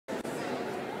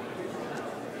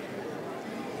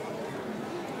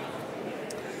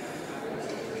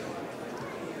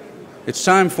It's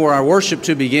time for our worship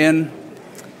to begin.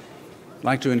 I'd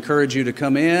like to encourage you to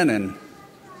come in and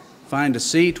find a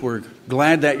seat. We're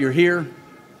glad that you're here.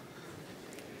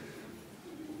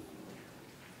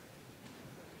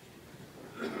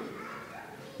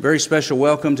 Very special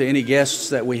welcome to any guests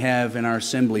that we have in our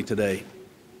assembly today.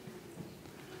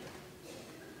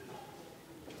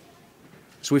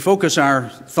 As we focus our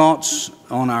thoughts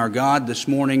on our God this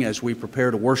morning as we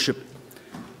prepare to worship,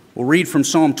 we'll read from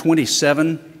Psalm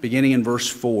 27, beginning in verse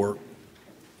 4.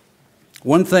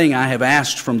 One thing I have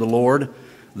asked from the Lord,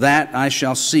 that I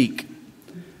shall seek,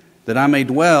 that I may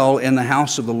dwell in the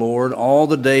house of the Lord all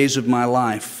the days of my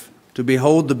life, to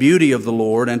behold the beauty of the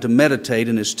Lord and to meditate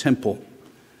in his temple.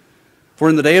 For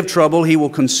in the day of trouble he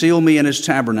will conceal me in his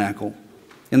tabernacle.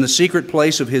 In the secret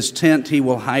place of his tent he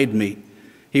will hide me.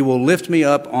 He will lift me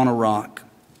up on a rock.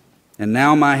 And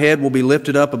now my head will be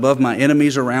lifted up above my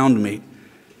enemies around me.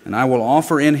 And I will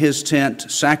offer in his tent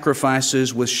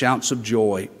sacrifices with shouts of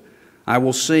joy. I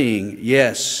will sing,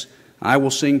 yes, I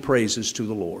will sing praises to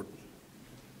the Lord.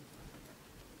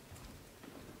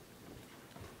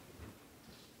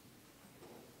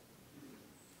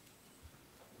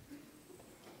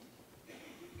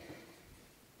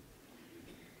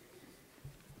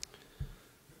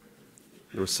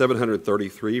 Number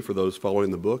 733 for those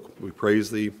following the book. We praise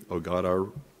thee, O God, our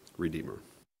Redeemer.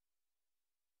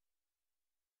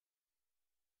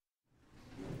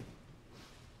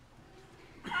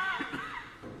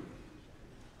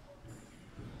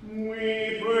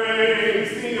 We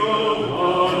praise thee, O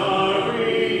God, our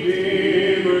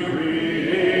Redeemer,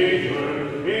 Creator,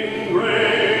 in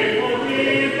grateful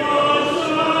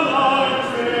devotion our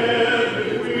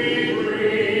tribute we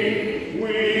bring.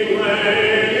 We lay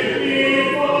it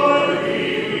before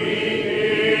thee, we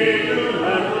hail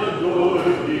and adore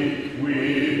thee. We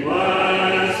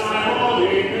bless thy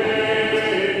holy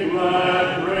name, glad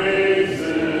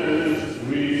praises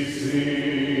we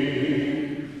sing.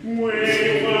 We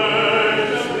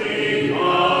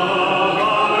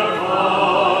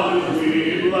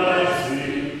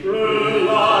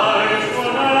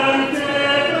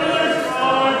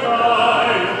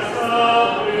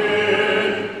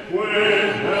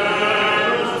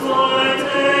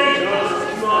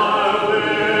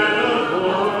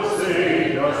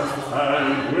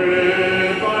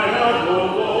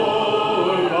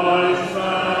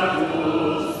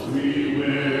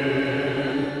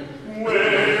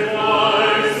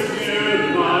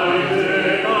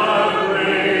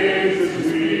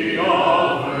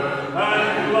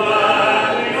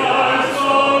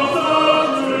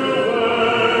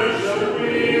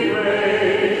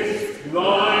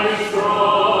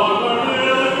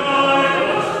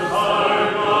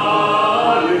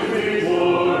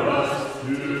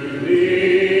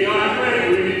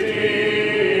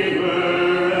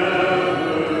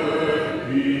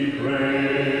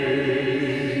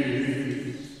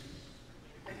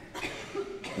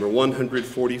Number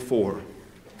 144.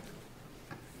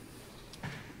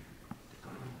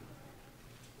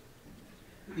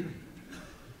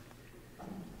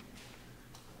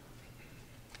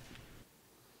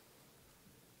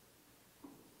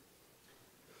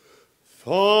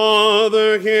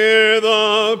 Father, hear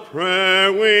the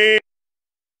prayer we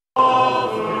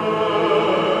offer.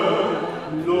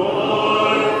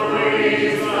 Lord,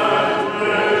 freeze that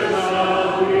prayer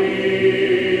shall be.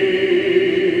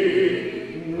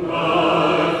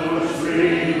 Blood for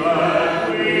stream that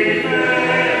we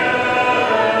may ever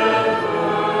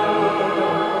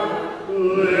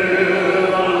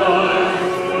live our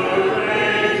lives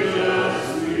courageously.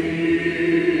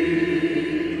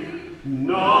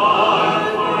 Not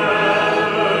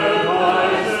forever, by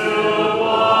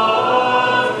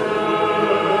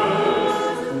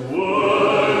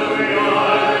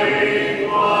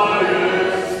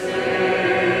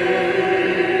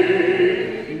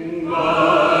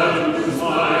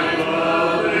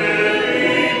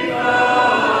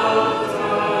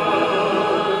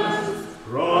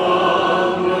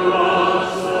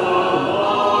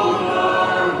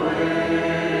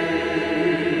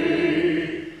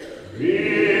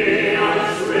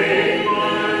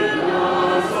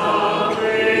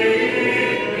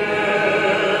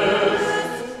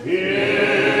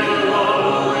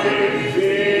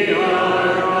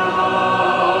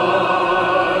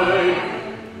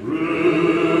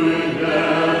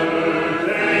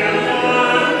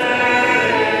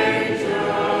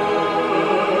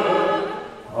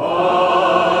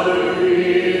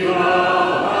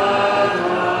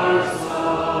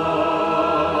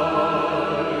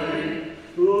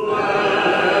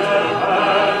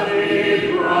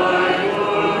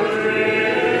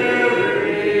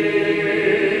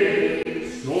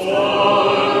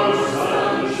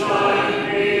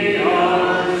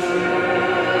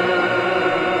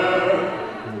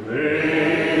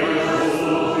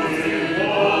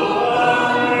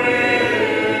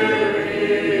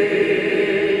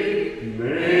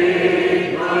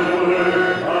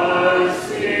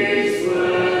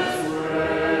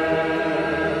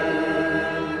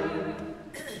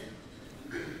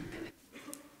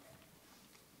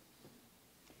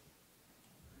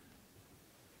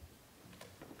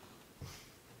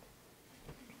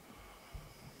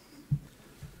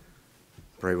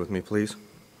Pray with me, please.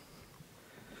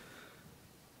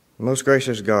 Most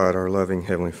gracious God, our loving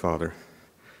Heavenly Father,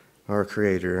 our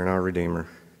Creator and our Redeemer,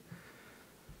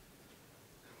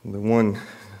 the one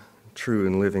true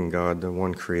and living God, the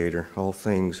one Creator, all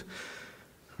things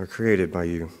are created by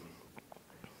you.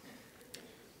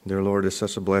 Dear Lord, it's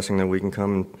such a blessing that we can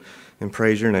come and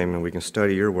praise your name and we can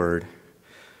study your word.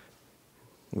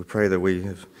 We pray that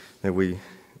we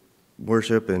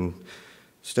worship and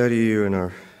study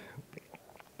you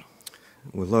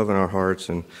with love in our hearts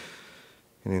and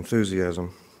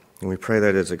enthusiasm. And we pray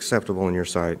that it's acceptable in your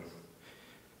sight.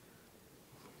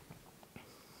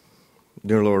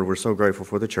 Dear Lord, we're so grateful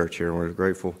for the church here. We're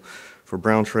grateful for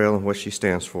Brown Trail and what she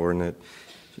stands for, and that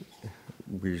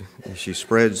she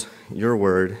spreads your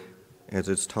word as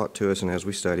it's taught to us and as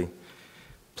we study.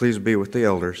 Please be with the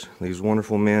elders, these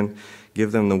wonderful men.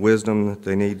 Give them the wisdom that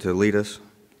they need to lead us.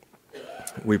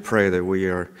 We pray that we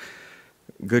are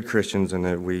good Christians and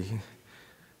that we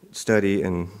study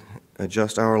and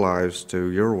adjust our lives to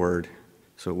your word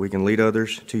so we can lead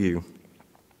others to you.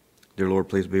 Dear Lord,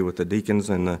 please be with the deacons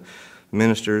and the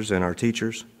ministers and our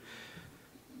teachers.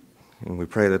 And we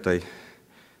pray that they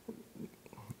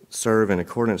serve in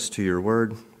accordance to your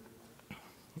word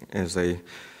as they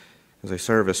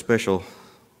serve as special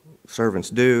servants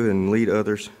do and lead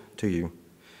others to you.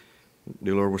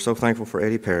 Dear Lord, we're so thankful for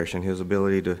Eddie Parish and his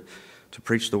ability to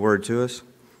preach the word to us.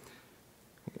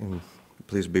 And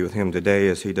please be with him today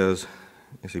as he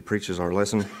preaches our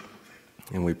lesson.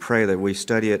 And we pray that we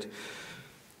study it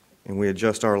and we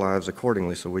adjust our lives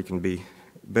accordingly so we can be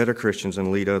better Christians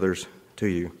and lead others to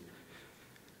you.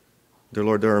 Dear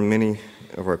Lord, there are many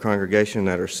of our congregation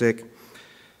that are sick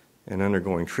and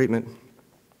undergoing treatment.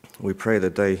 We pray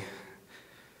that they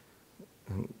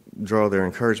draw their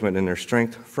encouragement and their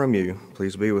strength from you.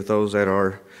 Please be with those that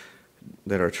are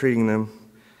treating them,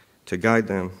 to guide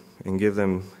them and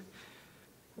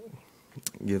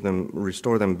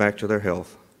restore them back to their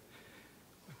health.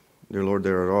 Dear Lord,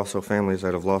 there are also families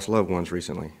that have lost loved ones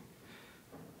recently.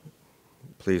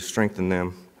 Please strengthen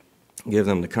them, give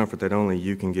them the comfort that only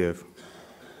you can give.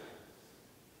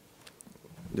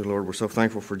 Dear Lord, we're so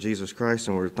thankful for Jesus Christ,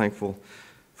 and we're thankful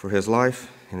for his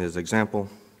life and his example,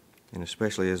 and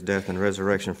especially his death and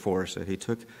resurrection for us, that he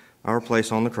took our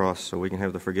place on the cross so we can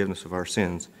have the forgiveness of our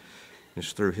sins.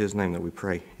 It's through his name that we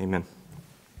pray. Amen.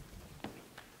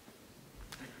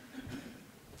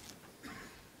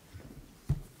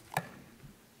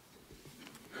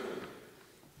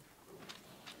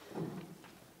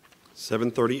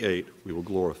 (738) we will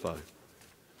glorify.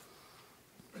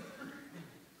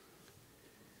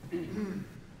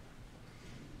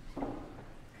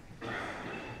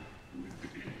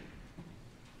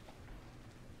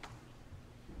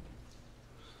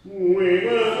 We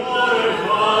will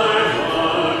glorify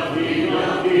the King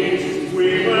of Kings.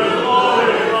 We will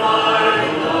glorify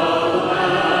the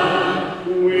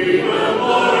Lamb. We will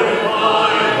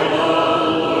glorify the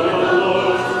Lord of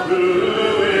Lords, who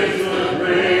is the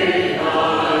great I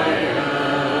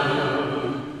am.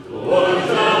 The Lord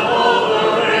Jehovah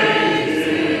reigns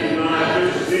in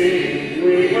majesty.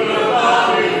 We will bow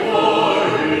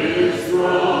before his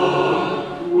throne.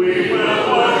 We will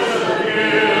worship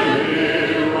him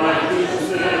in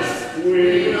righteousness. We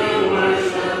will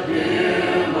worship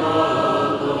him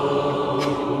alone.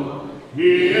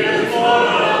 He is Lord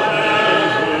of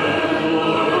heaven,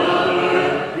 Lord of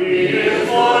earth. He is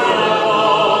Lord of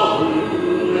all who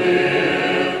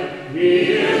live. He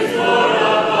is Lord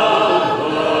above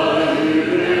the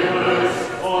universe.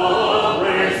 All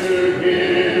praise to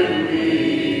him we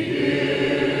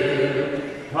give.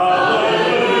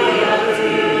 Hallelujah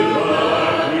to the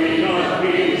King of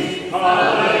Kings.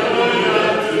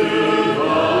 Hallelujah to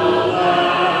the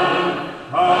Lamb.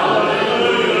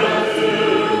 Hallelujah to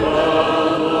the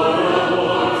Lord of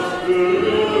Lords, who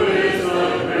is the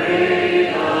great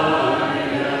I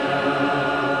am.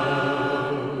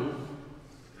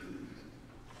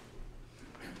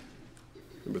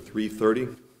 Number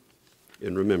 330,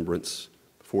 in remembrance,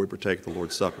 before we partake the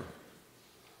Lord's Supper.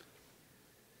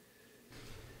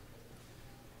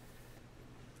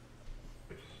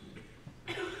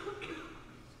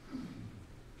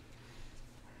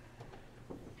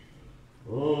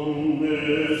 On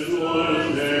this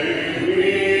Lord's day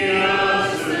we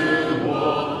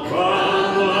assemble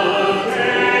from the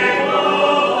table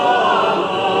of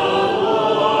the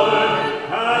Lord.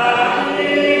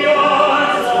 Happy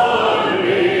hearts are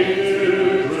made to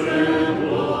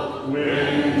tremble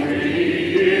when we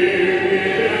hear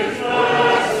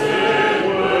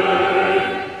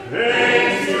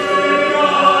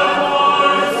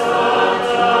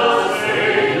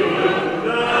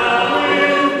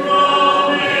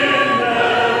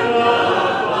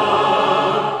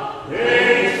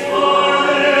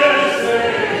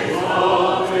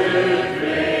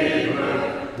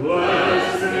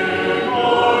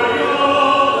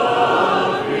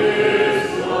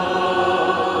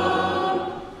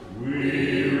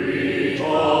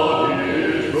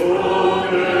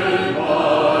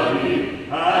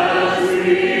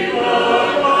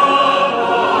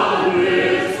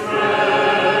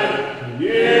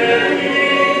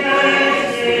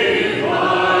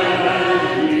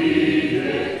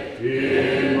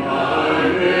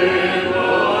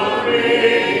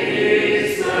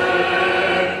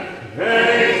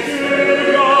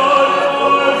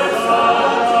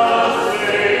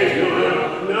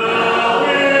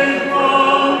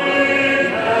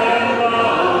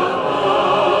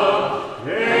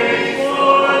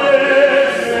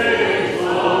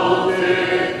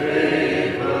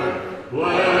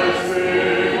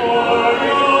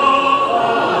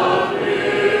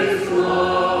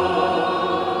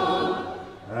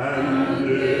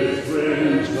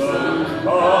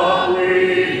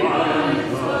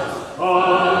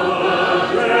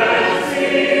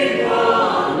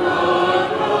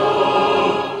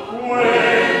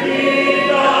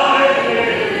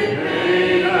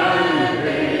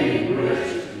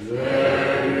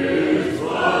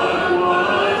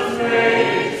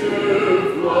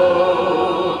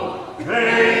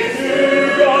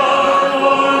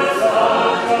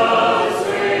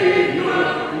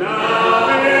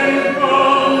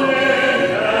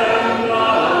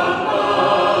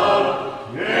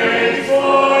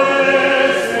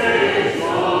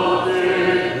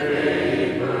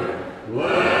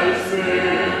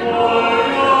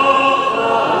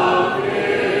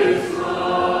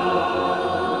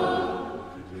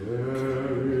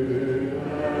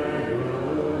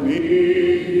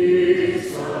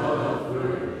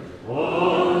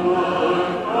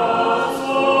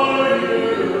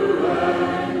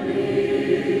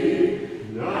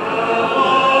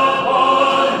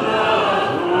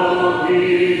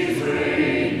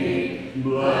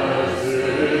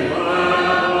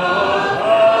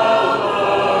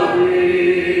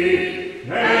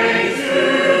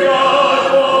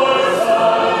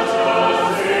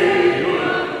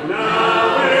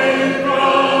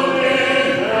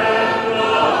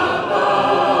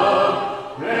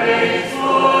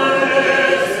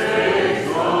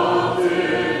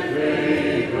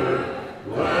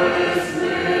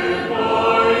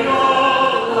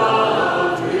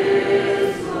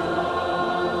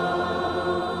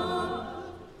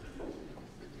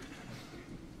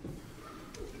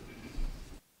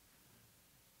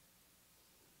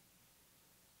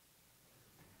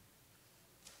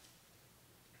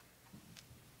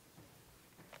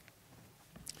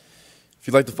If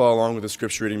you'd like to follow along with the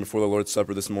scripture reading before the Lord's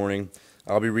Supper this morning,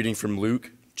 I'll be reading from Luke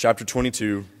chapter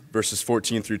 22, verses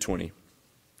 14 through 20.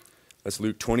 That's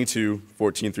Luke 22,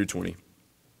 14 through 20.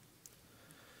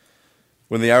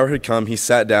 When the hour had come, he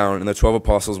sat down, and the 12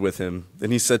 apostles with him.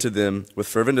 Then he said to them, "With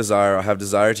fervent desire I have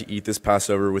desired to eat this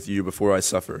Passover with you before I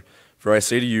suffer. For I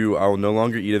say to you, I will no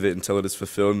longer eat of it until it is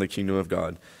fulfilled in the kingdom of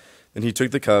God." Then he took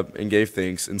the cup and gave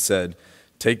thanks and said,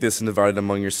 "Take this and divide it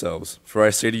among yourselves. For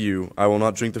I say to you, I will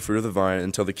not drink the fruit of the vine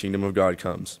until the kingdom of God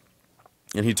comes."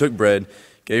 And he took bread,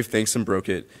 gave thanks and broke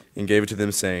it, and gave it to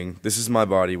them, saying, "This is my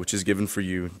body, which is given for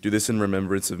you. Do this in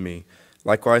remembrance of me."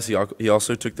 Likewise, he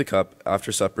also took the cup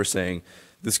after supper, saying,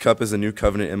 "This cup is a new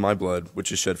covenant in my blood,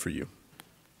 which is shed for you."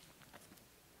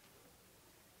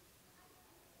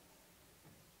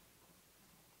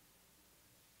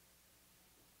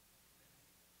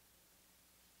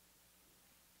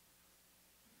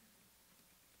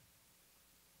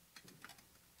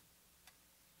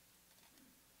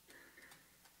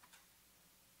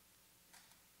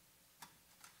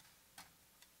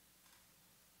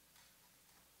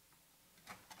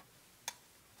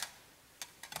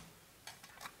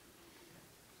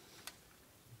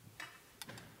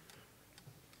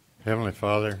 Heavenly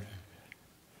Father,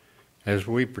 as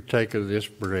we partake of this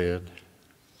bread,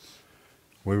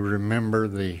 we remember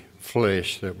the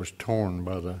flesh that was torn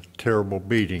by the terrible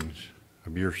beatings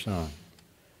of your Son,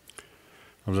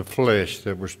 of the flesh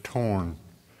that was torn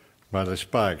by the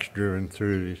spikes driven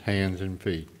through his hands and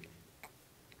feet.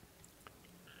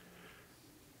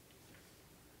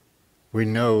 We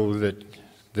know that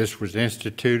this was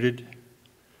instituted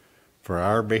for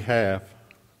our behalf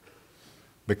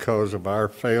because of our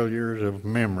failures of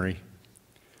memory,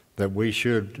 that we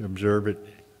should observe it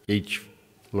each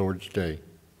Lord's Day,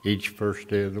 each first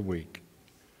day of the week.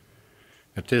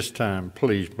 At this time,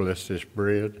 please bless this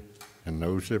bread and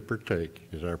those that partake,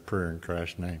 is our prayer in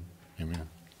Christ's name. Amen.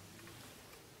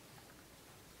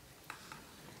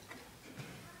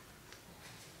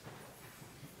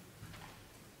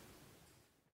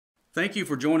 Thank you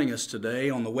for joining us today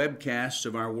on the webcast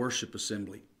of our worship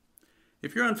assembly.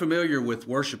 If you're unfamiliar with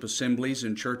worship assemblies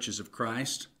in churches of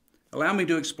Christ, allow me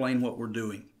to explain what we're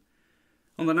doing.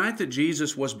 On the night that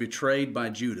Jesus was betrayed by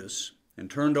Judas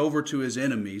and turned over to his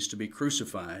enemies to be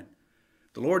crucified,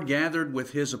 the Lord gathered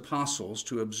with his apostles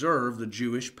to observe the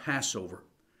Jewish Passover.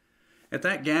 At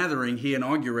that gathering, he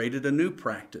inaugurated a new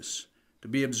practice to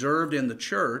be observed in the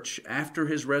church after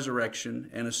his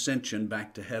resurrection and ascension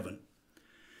back to heaven.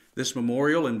 This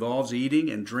memorial involves eating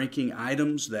and drinking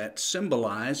items that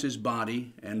symbolize his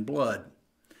body and blood.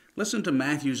 Listen to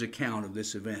Matthew's account of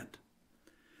this event.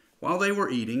 While they were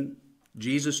eating,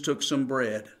 Jesus took some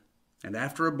bread, and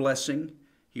after a blessing,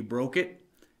 he broke it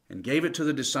and gave it to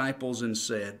the disciples and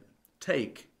said,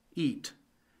 "Take, eat,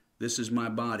 this is my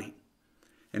body."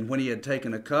 And when he had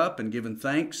taken a cup and given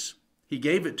thanks, he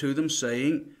gave it to them,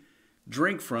 saying,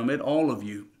 "Drink from it, all of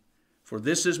you, for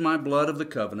this is my blood of the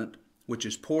covenant, which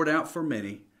is poured out for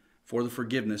many for the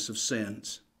forgiveness of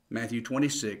sins." Matthew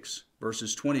 26,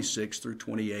 verses 26 through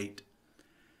 28.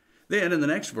 Then in the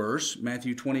next verse,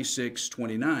 Matthew 26,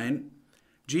 29,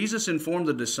 Jesus informed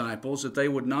the disciples that they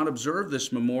would not observe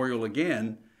this memorial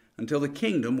again until the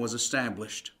kingdom was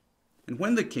established. And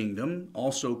when the kingdom,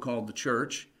 also called the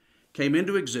church, came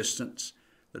into existence,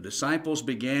 the disciples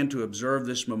began to observe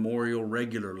this memorial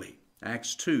regularly.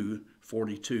 Acts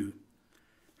 2:42.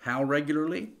 How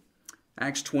regularly?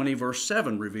 Acts 20, verse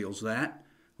 7 reveals that,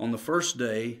 on the first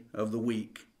day of the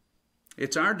week.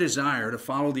 It's our desire to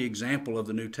follow the example of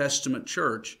the New Testament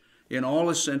church in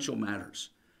all essential matters.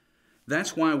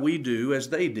 That's why we do as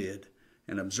they did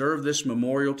and observe this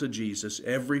memorial to Jesus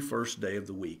every first day of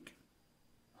the week.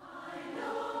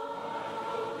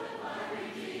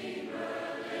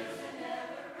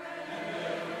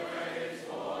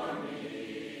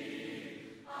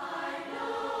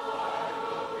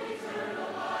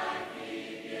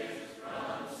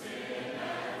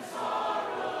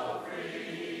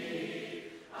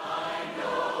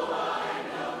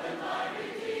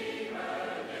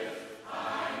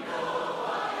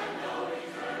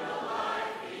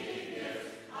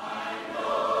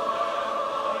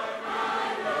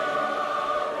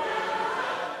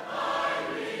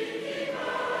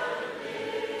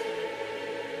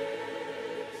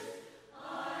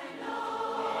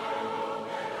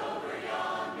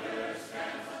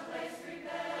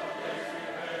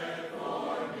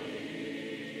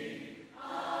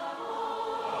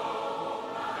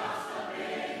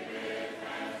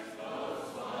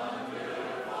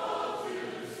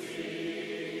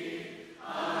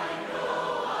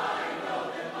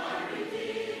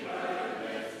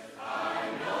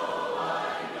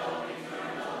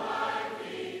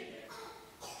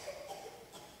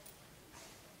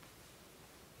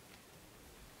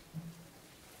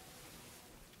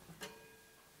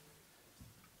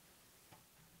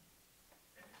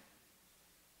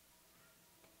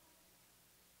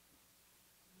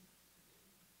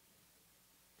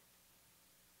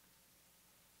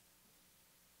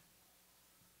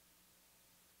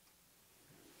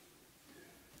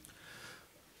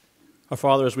 Our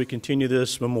Father, as we continue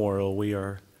this memorial, we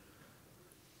are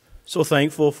so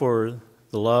thankful for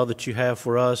the love that you have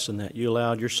for us and that you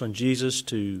allowed your Son Jesus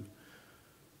to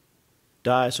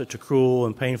die such a cruel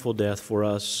and painful death for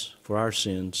us, for our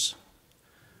sins,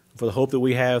 for the hope that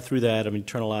we have through that of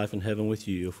eternal life in heaven with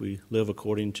you if we live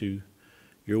according to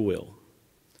your will.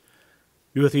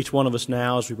 Be with each one of us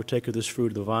now as we partake of this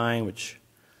fruit of the vine, which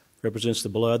represents the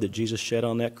blood that Jesus shed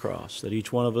on that cross, that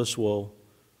each one of us will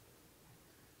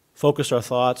focus our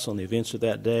thoughts on the events of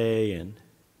that day and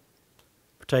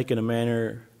partake in a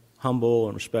manner humble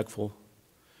and respectful.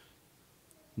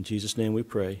 In Jesus' name we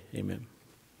pray. Amen.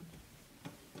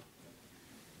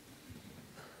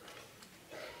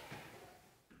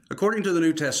 According to the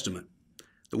New Testament,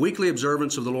 the weekly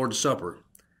observance of the Lord's Supper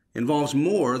involves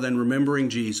more than remembering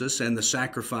Jesus and the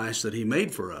sacrifice that he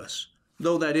made for us,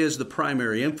 though that is the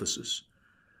primary emphasis.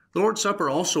 The Lord's Supper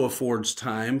also affords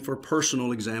time for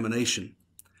personal examination.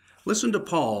 Listen to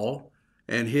Paul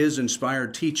and his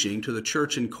inspired teaching to the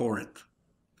church in Corinth.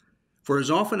 For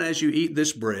as often as you eat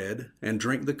this bread and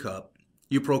drink the cup,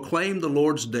 you proclaim the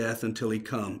Lord's death until he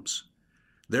comes.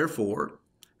 Therefore,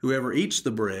 whoever eats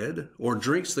the bread or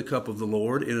drinks the cup of the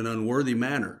Lord in an unworthy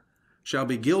manner shall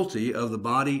be guilty of the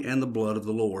body and the blood of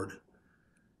the Lord.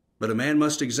 But a man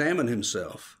must examine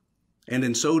himself, and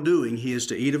in so doing he is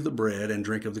to eat of the bread and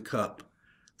drink of the cup.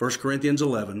 1 Corinthians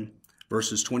 11,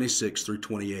 verses 26 through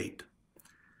 28.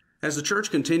 As the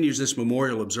church continues this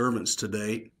memorial observance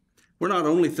today, we're not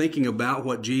only thinking about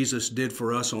what Jesus did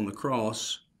for us on the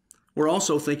cross, we're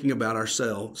also thinking about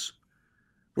ourselves.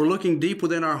 We're looking deep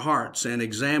within our hearts and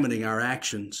examining our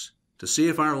actions to see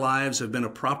if our lives have been a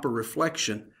proper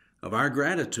reflection of our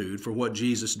gratitude for what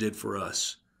Jesus did for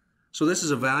us. So this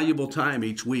is a valuable time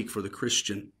each week for the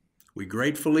Christian. We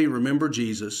gratefully remember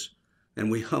Jesus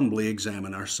and we humbly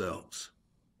examine ourselves.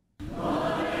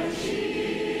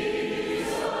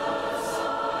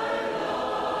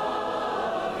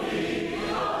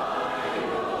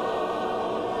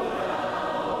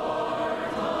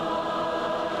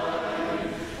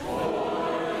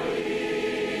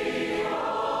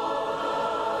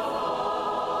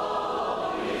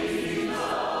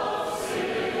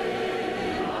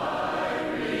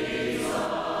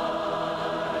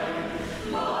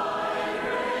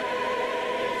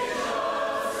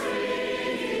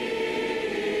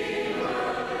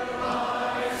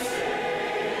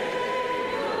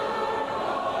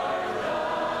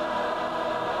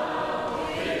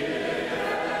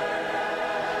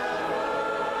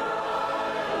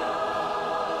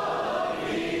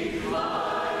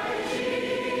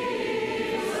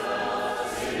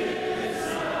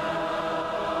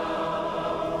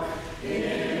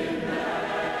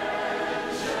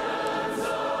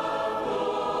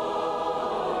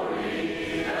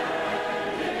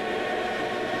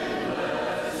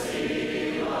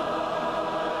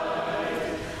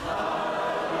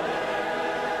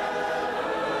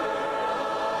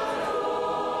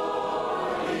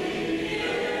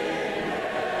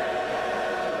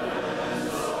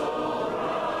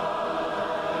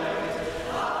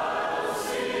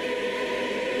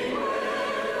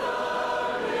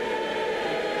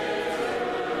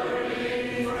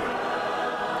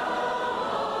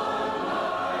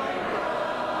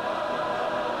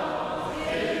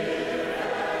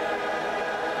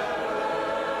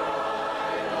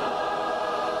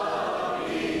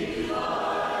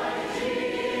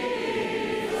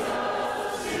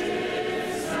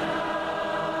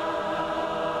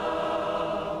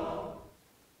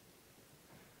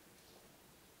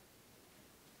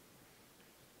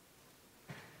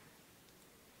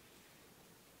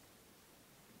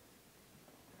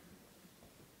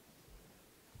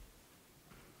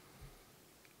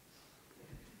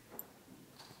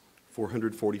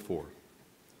 $444.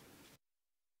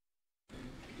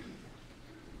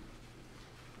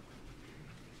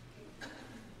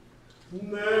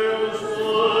 There was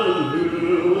one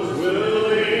who was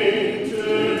willing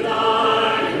to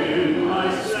die in my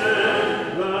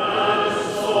stead, that a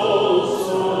soul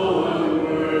so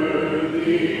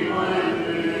unworthy might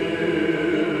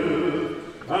live.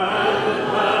 And the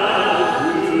path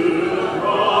to the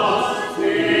cross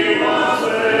he was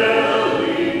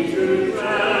willing to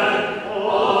tread,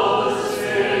 all the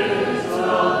sins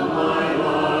of my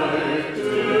life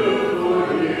to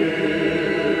forgive.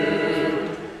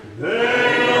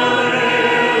 They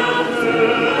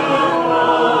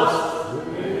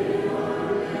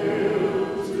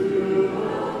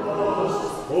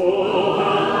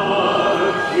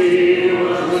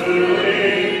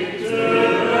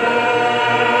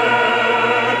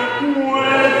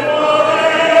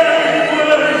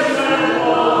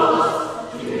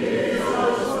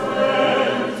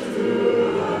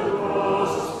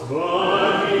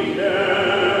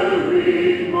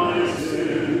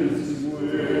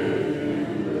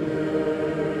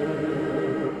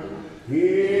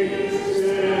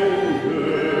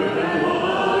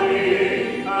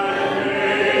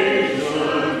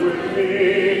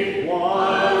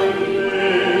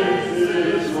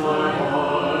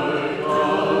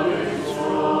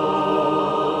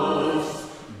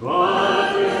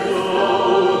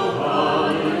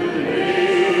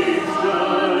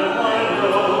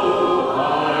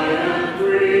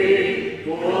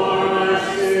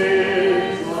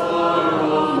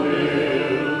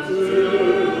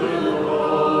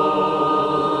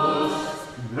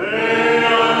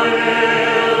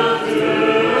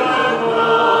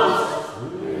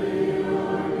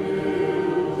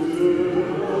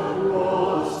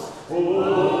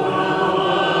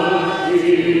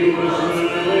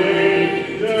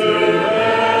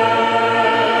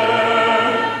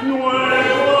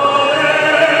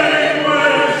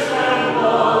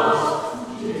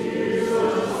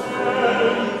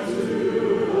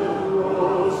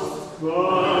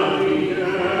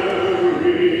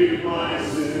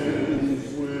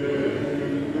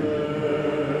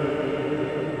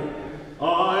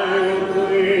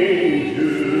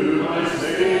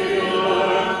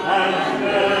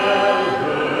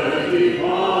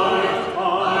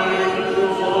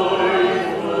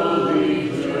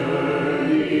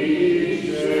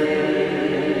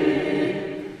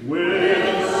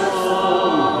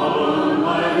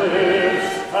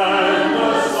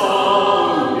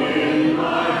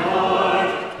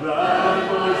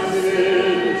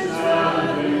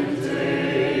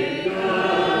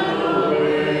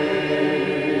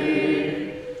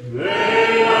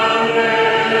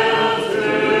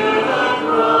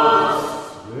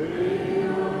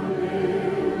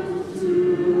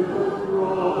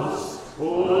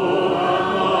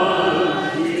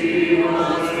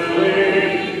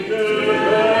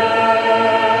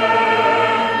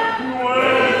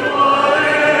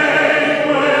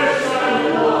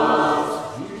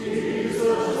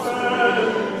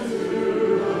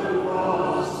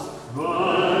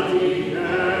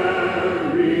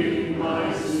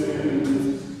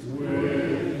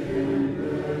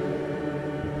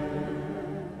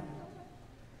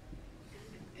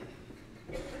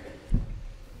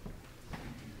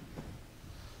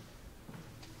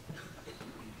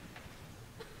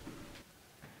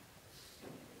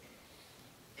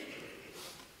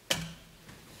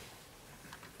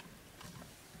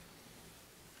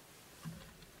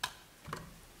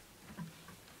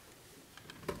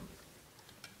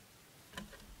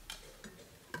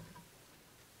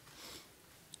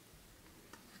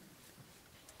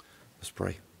Let's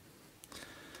pray.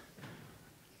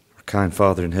 Our kind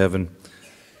Father in heaven,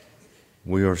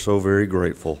 we are so very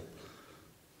grateful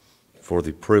for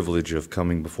the privilege of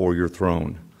coming before your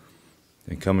throne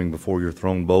and coming before your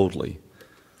throne boldly.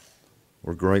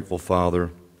 We're grateful, Father,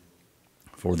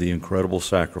 for the incredible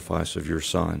sacrifice of your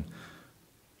Son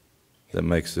that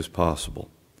makes this possible.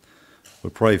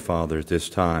 We pray, Father, at this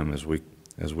time as we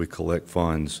collect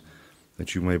funds,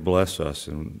 that you may bless us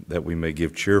and that we may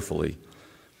give cheerfully,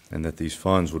 and that these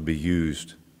funds would be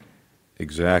used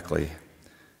exactly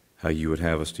how you would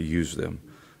have us to use them.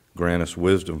 Grant us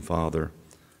wisdom, Father,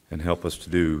 and help us to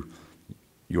do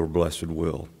your blessed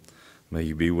will. May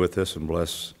you be with us and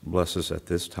bless us at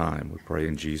this time. We pray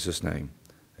in Jesus' name.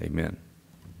 Amen.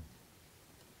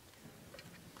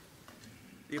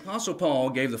 The Apostle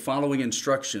Paul gave the following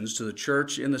instructions to the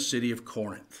church in the city of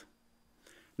Corinth.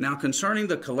 Now concerning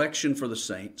the collection for the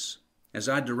saints, as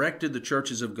I directed the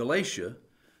churches of Galatia,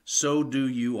 so do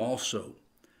you also.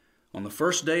 On the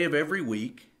first day of every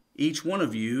week, each one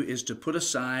of you is to put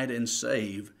aside and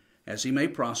save, as he may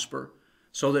prosper,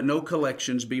 so that no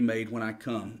collections be made when I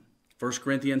come. 1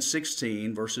 Corinthians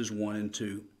 16, verses 1 and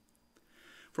 2.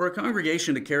 For a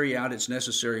congregation to carry out its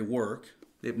necessary work,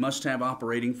 it must have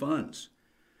operating funds.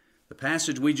 The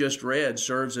passage we just read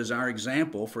serves as our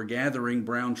example for gathering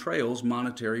Brown Trail's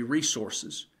monetary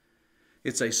resources.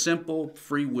 It's a simple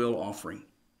free will offering.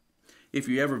 If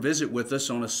you ever visit with us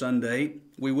on a Sunday,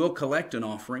 we will collect an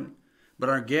offering, but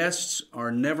our guests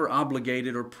are never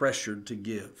obligated or pressured to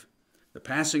give. The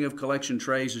passing of collection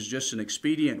trays is just an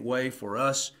expedient way for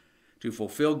us to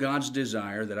fulfill God's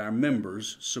desire that our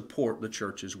members support the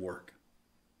church's work.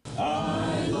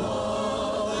 I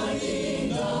love thy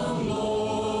kingdom,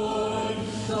 Lord,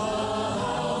 the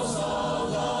house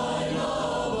of thine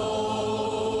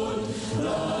abode,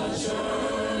 the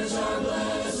church, our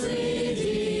blessed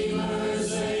Redeemer,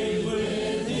 saved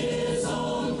with his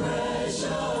own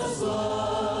precious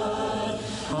blood.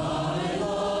 I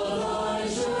love thy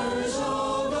church,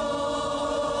 O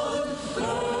God,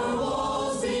 her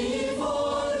walls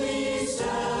before thee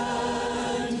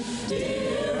stand,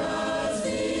 dear as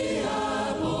the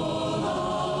apple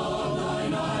of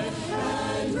thine eye,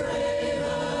 and graven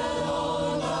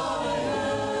on thy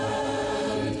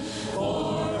hand.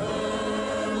 For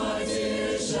her my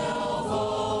tears shall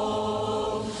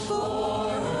fall, for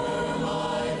her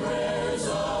my prayers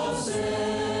ascend.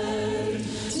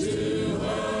 To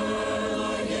her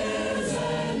my cares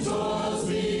and toils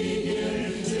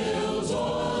begin, till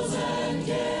toils and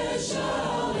cares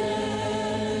shall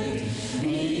end.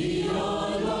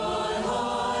 Beyond my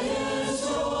highest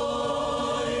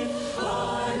joy, I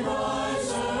rise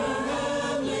her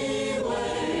heavenly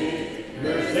way.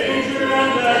 There's danger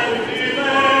and death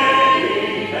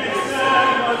delaying,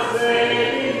 except but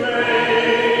saving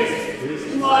grace. His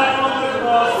life on the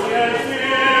cross he has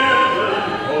given,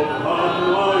 hope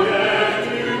come yet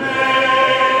to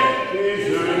make. He's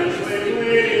earnestly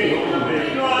pleading, oh,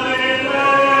 make not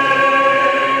delay.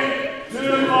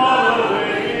 Tomorrow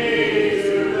may be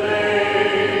too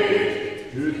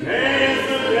late. Today is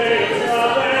the day of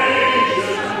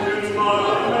salvation.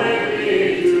 Tomorrow may be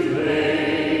too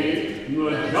late. The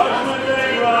judgment day,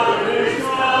 brother, is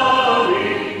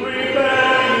coming.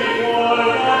 Prepare ye for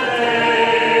that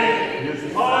day. His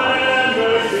pardon and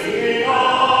mercy he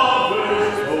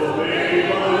offers. Obey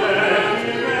but let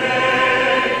you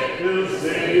may. He'll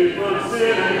save you from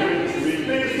sin and bring sweet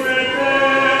things within.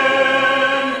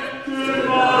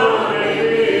 Tomorrow may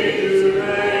be too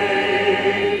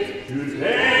late.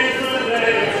 Today's the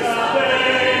day of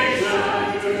salvation.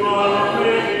 Tomorrow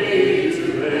may be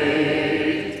too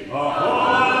late. A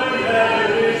home in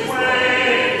heaven is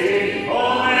waiting.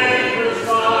 Oh, make her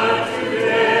start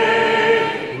today.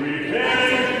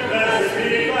 Repent, confess, and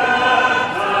be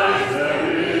baptized. There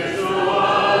is no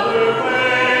other way.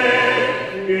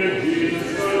 Give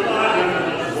Jesus your life and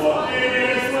let's walk in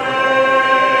his way.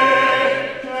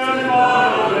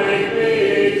 Tomorrow may be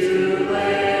too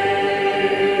late.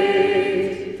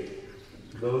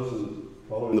 Those who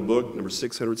follow in the book, number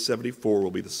 674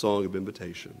 will be the Song of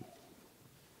Invitation.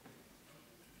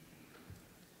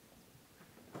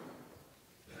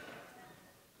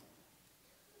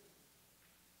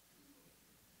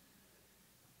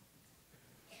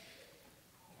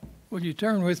 Will you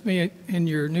turn with me in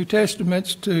your New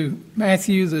Testaments to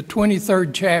Matthew, the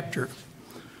 23rd chapter?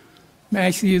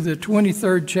 Matthew, the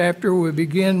 23rd chapter, we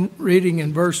begin reading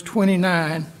in verse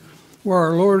 29, where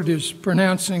our Lord is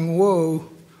pronouncing woe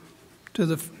to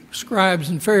the scribes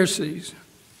and Pharisees.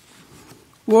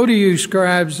 Woe to you,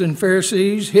 scribes and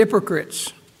Pharisees,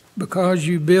 hypocrites, because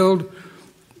you build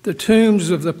the tombs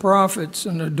of the prophets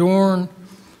and adorn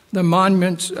the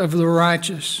monuments of the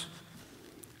righteous,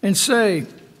 and say,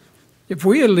 if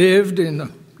we had lived in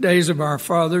the days of our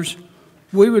fathers,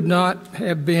 we would not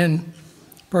have been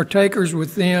partakers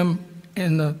with them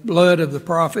in the blood of the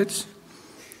prophets.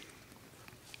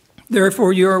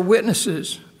 Therefore you are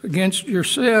witnesses against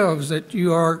yourselves that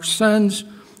you are sons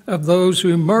of those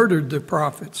who murdered the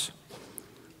prophets.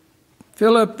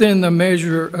 Fill up then the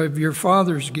measure of your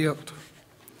father's guilt.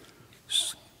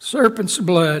 Serpent's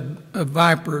blood of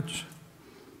vipers.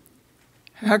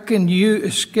 How can you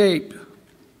escape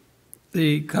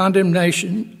the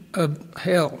condemnation of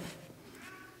hell?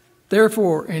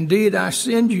 Therefore, indeed, I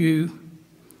send you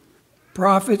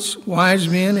prophets, wise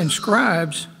men, and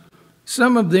scribes.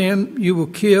 Some of them you will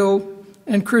kill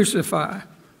and crucify,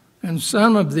 and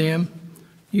some of them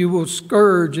you will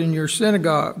scourge in your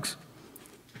synagogues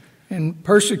and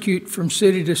persecute from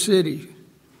city to city,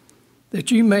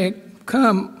 that you may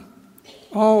come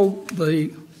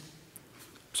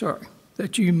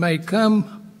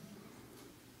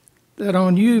that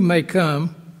on you may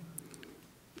come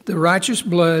the righteous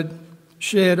blood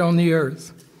shed on the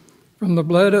earth, from the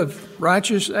blood of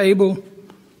righteous Abel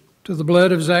to the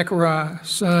blood of Zechariah,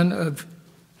 son of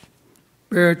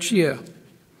Berechiah,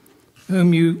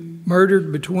 whom you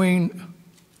murdered between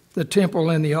the temple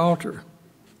and the altar.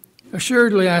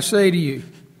 Assuredly, I say to you,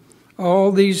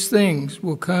 all these things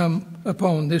will come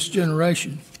upon this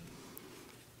generation.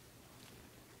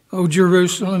 O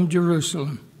Jerusalem,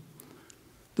 Jerusalem,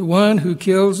 the one who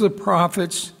kills the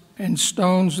prophets and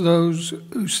stones those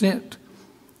who sent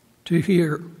to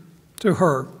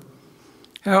her.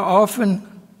 How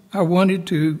often I wanted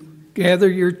to gather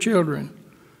your children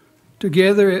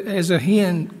together as a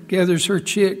hen gathers her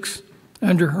chicks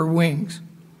under her wings,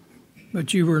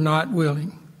 but you were not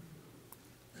willing.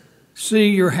 See,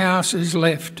 your house is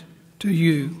left to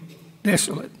you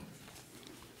desolate.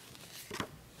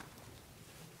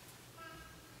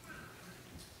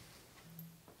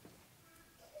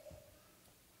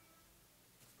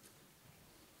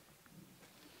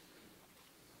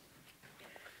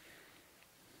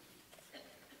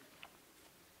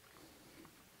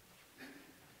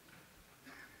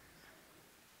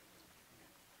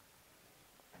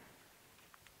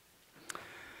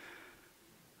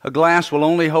 A glass will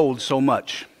only hold so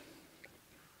much.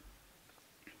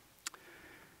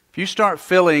 If you start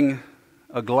filling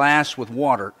a glass with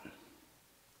water,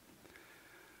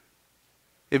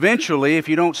 eventually, if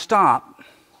you don't stop,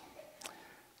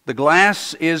 the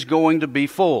glass is going to be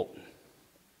full.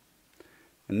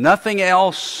 Nothing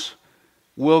else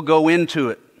will go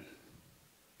into it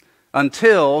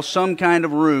until some kind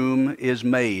of room is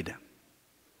made.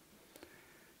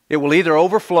 It will either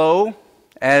overflow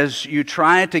as you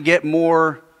try to get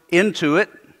more into it,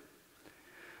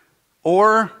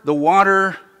 or the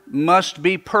water must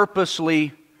be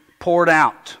purposely poured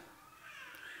out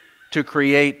to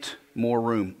create more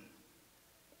room.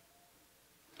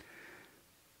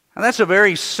 Now, that's a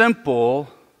very simple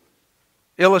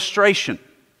illustration.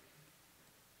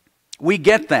 We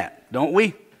get that, don't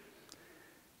we?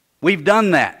 We've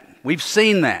done that. We've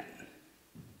seen that.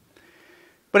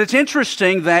 But it's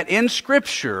interesting that in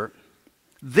Scripture,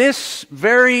 this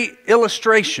very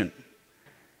illustration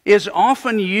is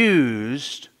often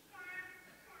used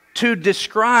to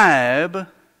describe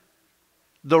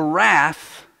the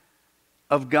wrath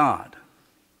of God.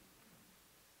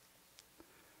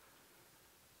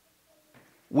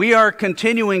 We are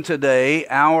continuing today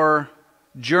our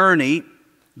journey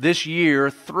this year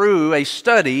through a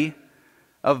study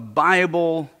of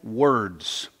Bible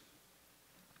words.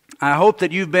 I hope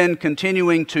that you've been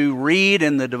continuing to read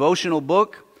in the devotional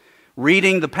book,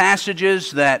 reading the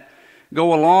passages that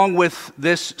go along with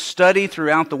this study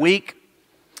throughout the week.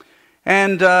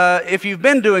 And if you've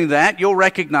been doing that, you'll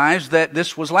recognize that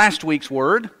this was last week's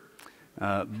word.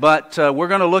 But we're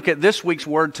going to look at this week's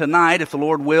word tonight, if the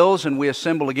Lord wills, and we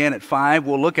assemble again at 5.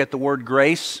 We'll look at the word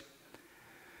grace.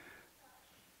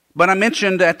 But I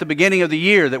mentioned at the beginning of the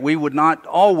year that we would not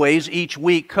always each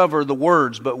week cover the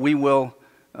words, but we will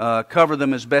cover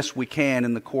them as best we can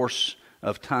in the course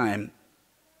of time.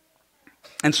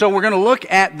 And so we're going to look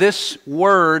at this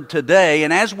word today,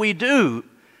 and as we do,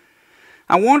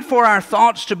 I want for our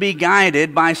thoughts to be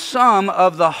guided by some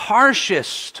of the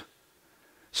harshest,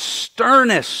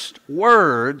 sternest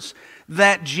words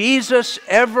that Jesus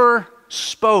ever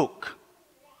spoke.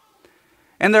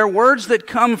 And they're words that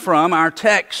come from our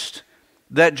text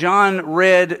that John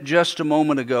read just a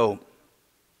moment ago.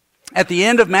 At the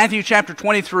end of Matthew chapter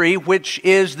 23, which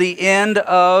is the end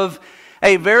of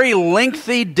a very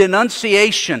lengthy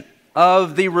denunciation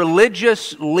of the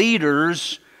religious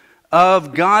leaders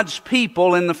of God's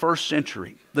people in the first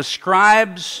century, the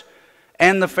scribes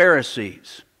and the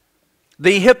Pharisees,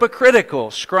 the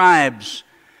hypocritical scribes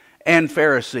and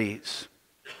Pharisees.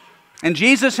 And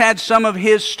Jesus had some of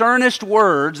his sternest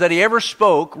words that he ever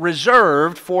spoke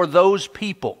reserved for those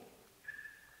people.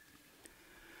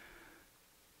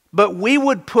 But we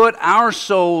would put our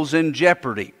souls in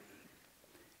jeopardy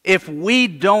if we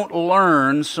don't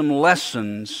learn some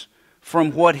lessons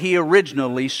from what he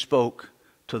originally spoke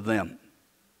to them.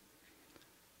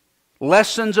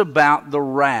 Lessons about the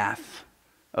wrath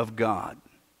of God.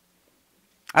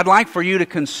 I'd like for you to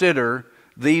consider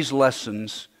these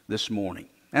lessons this morning.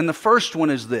 And the first one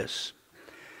is this: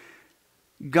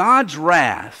 God's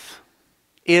wrath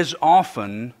is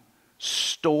often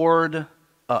stored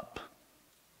up.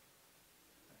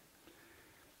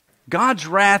 God's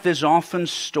wrath is often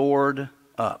stored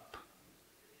up.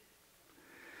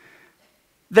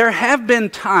 There have been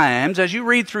times, as you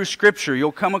read through Scripture,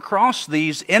 you'll come across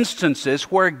these instances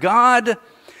where God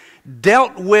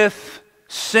dealt with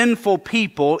sinful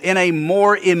people in a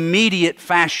more immediate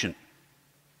fashion.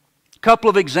 A couple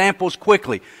of examples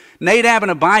quickly. Nadab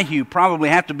and Abihu probably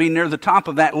have to be near the top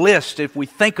of that list if we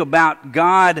think about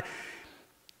God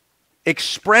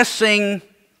expressing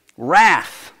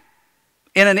wrath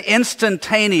in an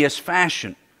instantaneous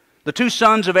fashion. The two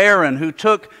sons of Aaron who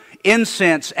took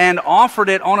incense and offered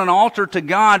it on an altar to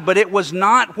God, but it was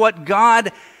not what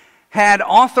God had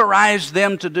authorized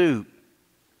them to do.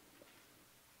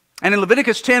 And in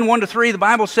Leviticus 10, 1-3, the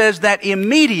Bible says that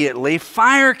immediately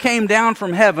fire came down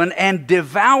from heaven and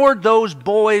devoured those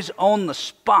boys on the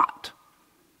spot.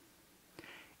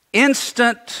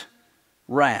 Instant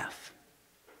wrath.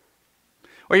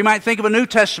 Or you might think of a New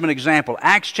Testament example,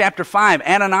 Acts chapter 5,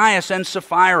 Ananias and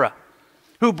Sapphira,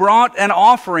 who brought an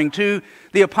offering to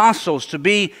the apostles to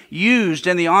be used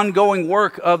in the ongoing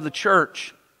work of the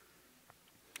church.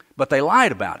 But they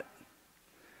lied about it.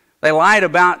 They lied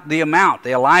about the amount.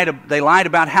 They lied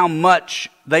about how much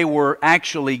they were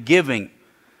actually giving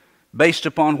based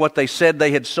upon what they said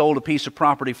they had sold a piece of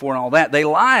property for and all that. They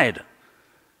lied.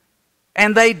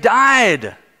 And they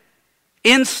died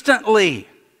instantly.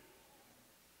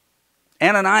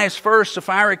 Ananias first,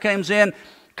 Sapphira comes in,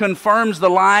 confirms the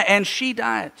lie, and she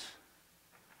dies.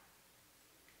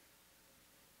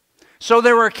 So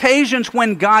there were occasions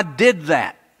when God did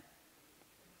that.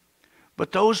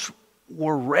 But those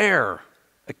were rare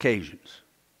occasions.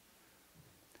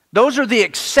 Those are the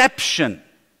exception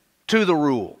to the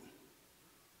rule.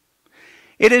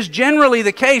 It is generally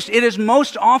the case, it is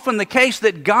most often the case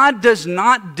that God does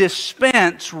not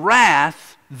dispense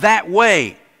wrath that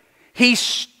way. He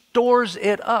stores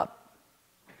it up.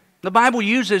 The Bible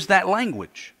uses that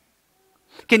language.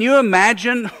 Can you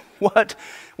imagine what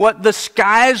the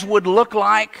skies would look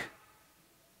like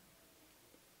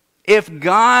if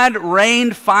God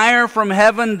rained fire from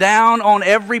heaven down on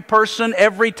every person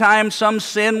every time some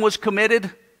sin was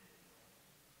committed?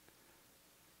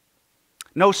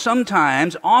 No,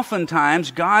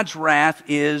 oftentimes, God's wrath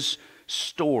is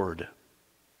stored.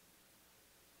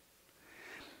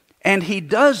 And He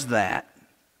does that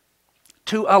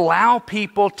to allow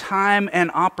people time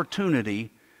and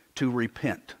opportunity to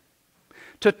repent,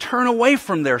 to turn away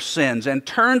from their sins and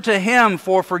turn to Him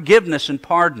for forgiveness and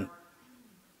pardon.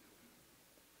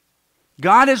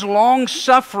 God is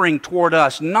long-suffering toward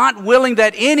us, not willing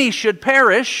that any should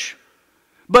perish,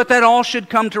 but that all should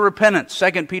come to repentance.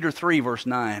 2 Peter 3, verse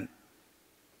 9.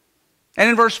 And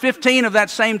in verse 15 of that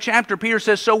same chapter, Peter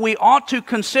says, "So we ought to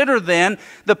consider then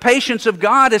the patience of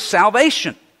God as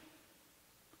salvation."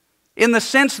 In the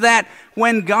sense that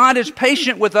when God is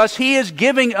patient with us, He is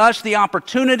giving us the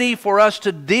opportunity for us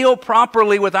to deal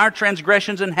properly with our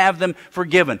transgressions and have them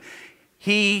forgiven.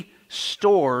 He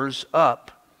stores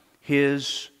up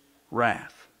His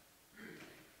wrath.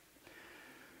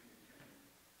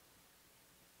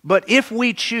 But if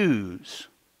we choose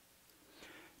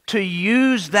to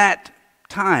use that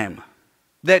time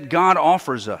that God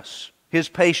offers us, His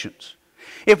patience,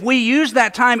 if we use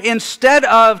that time instead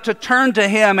of to turn to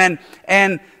Him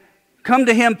and come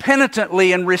to Him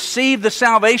penitently and receive the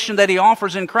salvation that He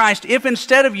offers in Christ, if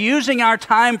instead of using our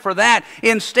time for that,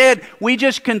 instead we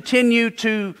just continue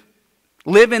to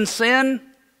live in sin,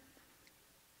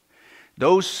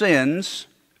 those sins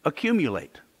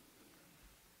accumulate.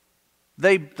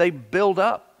 They build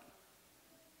up.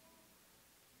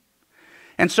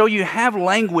 And so you have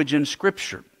language in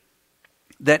Scripture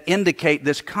that indicate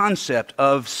this concept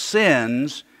of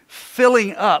sins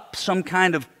filling up some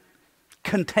kind of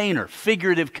container,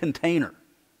 figurative container.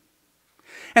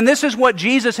 And this is what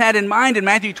Jesus had in mind in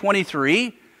Matthew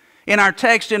 23, in our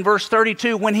text in verse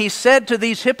 32, when He said to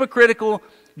these hypocritical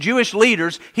Jewish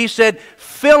leaders, he said,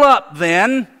 fill up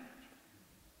then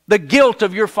the guilt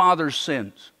of your father's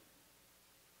sins.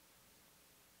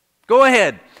 Go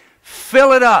ahead,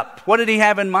 fill it up. What did he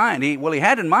have in mind? He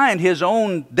had in mind his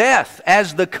own death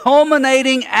as the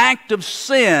culminating act of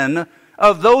sin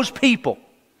of those people.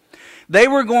 They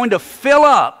were going to fill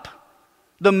up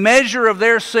the measure of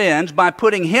their sins by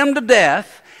putting him to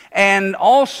death, and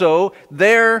also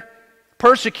their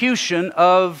persecution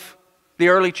of the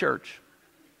early church.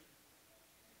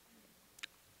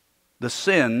 The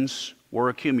sins were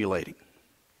accumulating.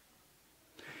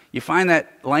 You find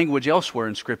that language elsewhere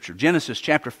in Scripture. Genesis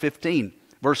chapter 15,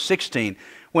 verse 16.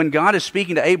 When God is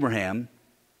speaking to Abraham,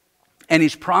 and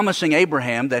He's promising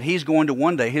Abraham that he's going to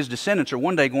one day, his descendants are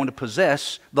one day going to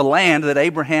possess the land that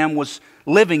Abraham was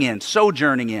living in,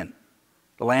 sojourning in,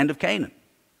 the land of Canaan.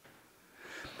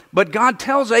 But God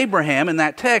tells Abraham in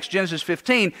that text, Genesis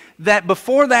 15, that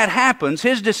before that happens,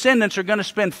 his descendants are going to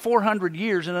spend 400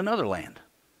 years in another land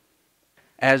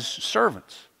as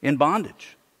servants in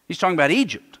bondage. He's talking about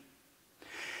Egypt.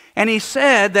 And he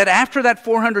said that after that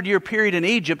 400-year period in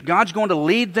Egypt, God's going to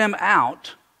lead them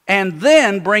out and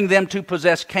then bring them to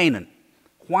possess Canaan.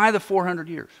 Why the 400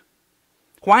 years?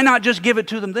 Why not just give it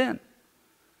to them then?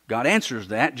 God answers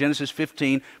that, Genesis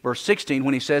 15, verse 16,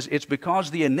 when he says, it's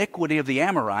because the iniquity of the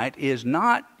Amorite is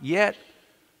not yet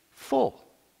full.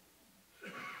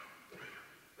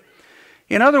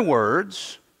 In other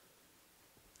words,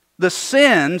 the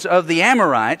sins of the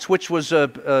Amorites, which was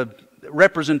a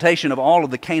representation of all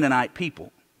of the Canaanite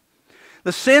people,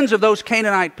 the sins of those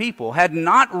Canaanite people had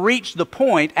not reached the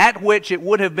point at which it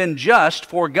would have been just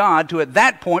for God to at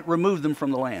that point remove them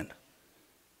from the land.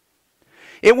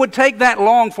 It would take that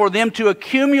long for them to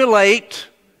accumulate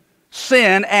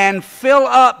sin and fill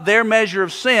up their measure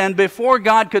of sin before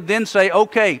God could then say,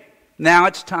 okay, now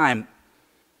it's time,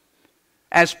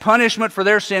 as punishment for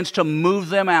their sins, to move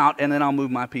them out, and then I'll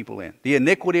move my people in. The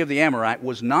iniquity of the Amorite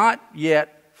was not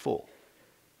yet full.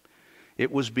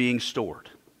 It was being stored.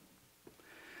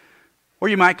 Or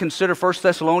you might consider 1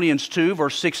 Thessalonians 2,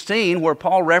 verse 16, where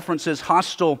Paul references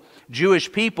hostile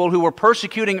Jewish people who were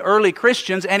persecuting early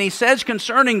Christians, and he says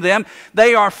concerning them,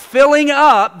 they are filling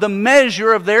up the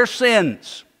measure of their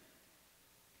sins.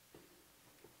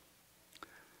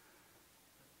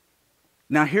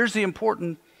 Now here's the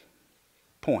important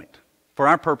point for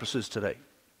our purposes today.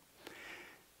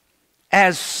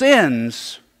 As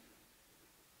sins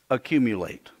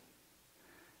accumulate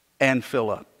and fill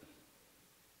up,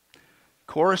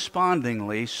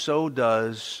 correspondingly, so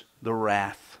does the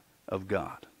wrath of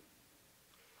God.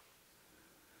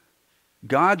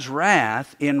 God's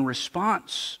wrath in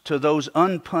response to those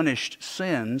unpunished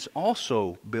sins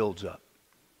also builds up.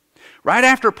 Right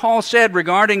after Paul said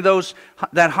regarding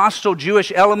that hostile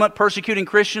Jewish element persecuting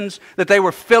Christians that they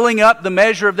were filling up the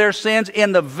measure of their sins,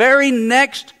 in the very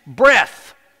next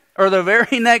breath or the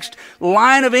very next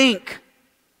line of ink,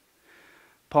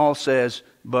 Paul says,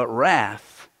 but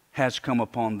wrath has come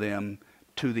upon them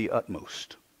to the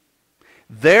utmost.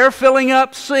 They're filling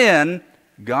up sin,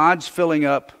 God's filling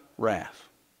up wrath.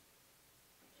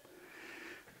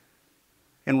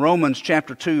 In Romans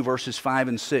chapter 2, verses 5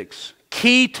 and 6,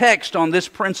 key text on this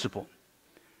principle,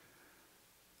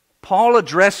 Paul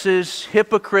addresses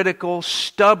hypocritical,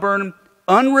 stubborn,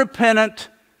 unrepentant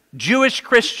Jewish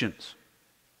Christians.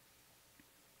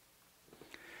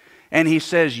 And he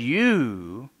says,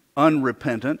 you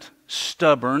unrepentant,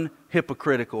 stubborn,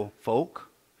 hypocritical folk,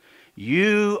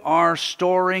 you are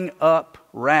storing up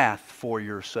wrath for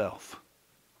yourself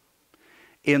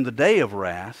in the day of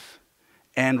wrath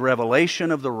and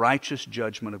revelation of the righteous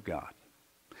judgment of God.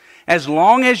 As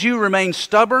long as you remain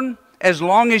stubborn, as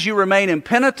long as you remain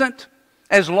impenitent,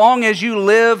 as long as you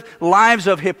live lives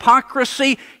of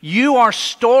hypocrisy, you are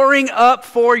storing up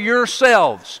for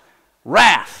yourselves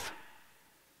wrath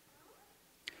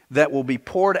that will be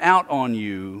poured out on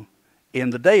you in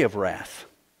the day of wrath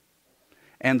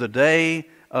and the day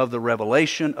of the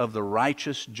revelation of the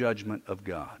righteous judgment of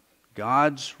God.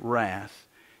 God's wrath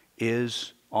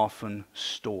is often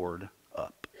stored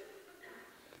up.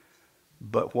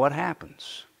 But what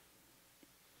happens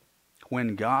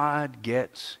when God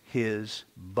gets His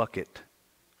bucket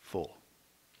full?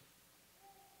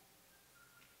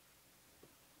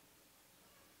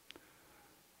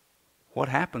 What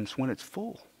happens when it's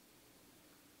full?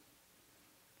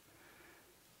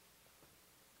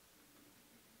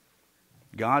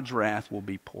 God's wrath will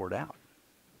be poured out.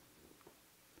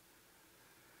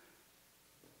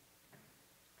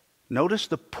 Notice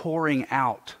the pouring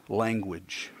out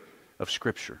language of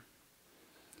Scripture.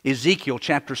 Ezekiel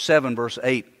chapter 7, verse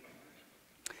 8.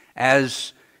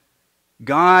 As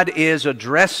God is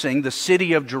addressing the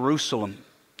city of Jerusalem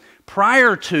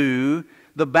prior to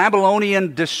the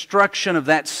Babylonian destruction of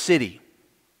that city.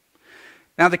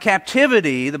 Now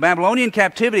the Babylonian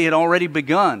captivity had already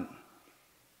begun.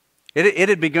 It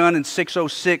had begun in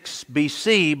 606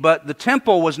 BC, but the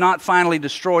temple was not finally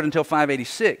destroyed until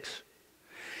 586.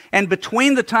 And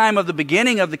between the time of the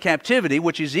beginning of the captivity,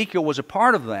 which Ezekiel was a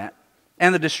part of that,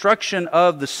 and the destruction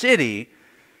of the city,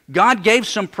 God gave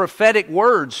some prophetic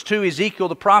words to Ezekiel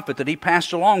the prophet that he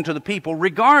passed along to the people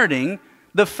regarding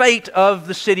the fate of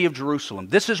the city of Jerusalem.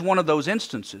 This is one of those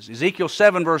instances. Ezekiel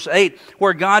 7 verse 8,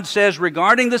 where God says,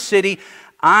 regarding the city,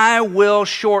 I will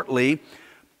shortly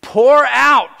pour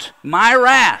out my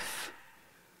wrath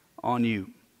on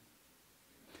you.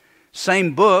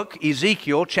 Same book,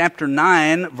 Ezekiel chapter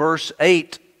 9 verse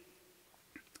 8.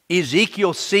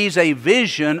 Ezekiel sees a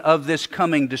vision of this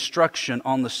coming destruction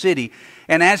on the city.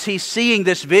 And as he's seeing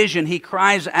this vision, he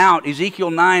cries out,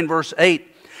 Ezekiel 9 verse 8,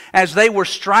 as they were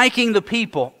striking the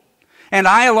people, and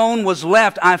I alone was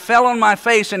left, I fell on my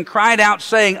face and cried out,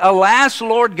 saying, Alas,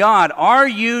 Lord God, are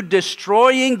you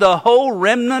destroying the whole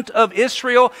remnant of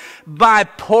Israel by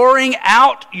pouring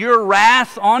out your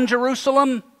wrath on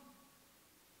Jerusalem?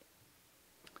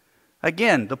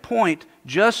 Again, the point,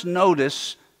 just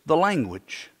notice the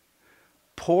language.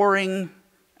 Pouring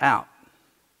out.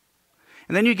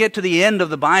 And then you get to the end of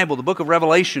the Bible, the book of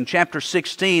Revelation, chapter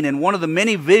 16, and one of the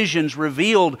many visions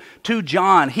revealed to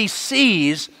John, he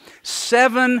sees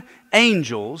 7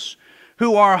 angels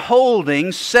who are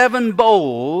holding 7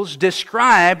 bowls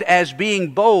described as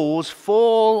being bowls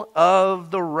full of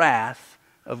the wrath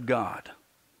of God.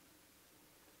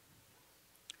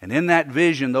 And in that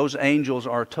vision, those angels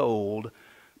are told,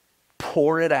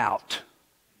 pour it out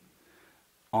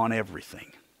on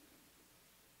everything.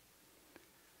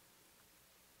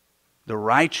 The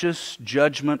righteous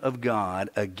judgment of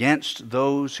God against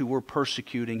those who were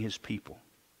persecuting His people.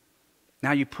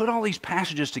 Now you put all these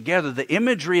passages together, the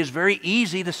imagery is very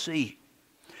easy to see.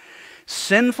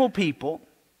 Sinful people,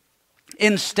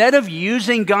 instead of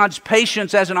using God's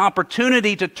patience as an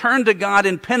opportunity to turn to God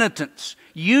in penitence,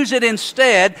 use it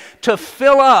instead to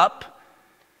fill up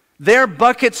their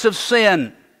buckets of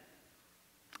sin.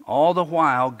 All the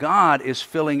while, God is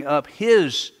filling up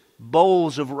His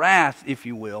bowls of wrath, if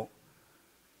you will,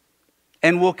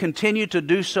 and will continue to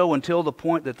do so until the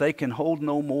point that they can hold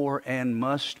no more and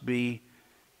must be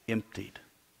emptied.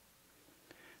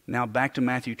 Now back to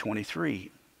Matthew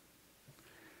 23.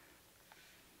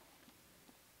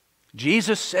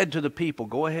 Jesus said to the people,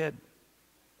 go ahead,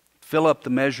 fill up the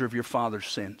measure of your father's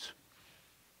sins.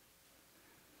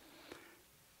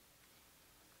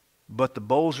 But the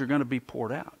bowls are going to be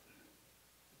poured out.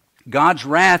 God's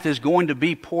wrath is going to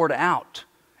be poured out.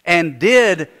 And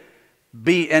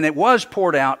it was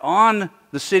poured out on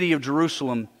the city of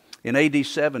Jerusalem in AD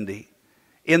 70.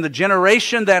 In the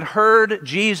generation that heard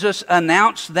Jesus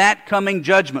announce that coming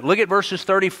judgment. Look at verses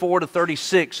 34 to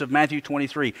 36 of Matthew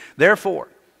 23. Therefore,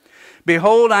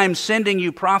 behold, I am sending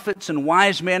you prophets and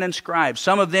wise men and scribes.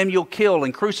 Some of them you'll kill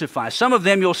and crucify. Some of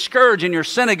them you'll scourge in your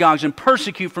synagogues and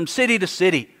persecute from city to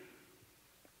city.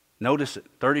 Notice it,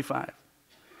 35.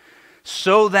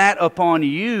 So that upon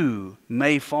you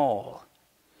may fall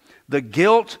the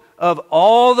guilt of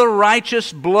all the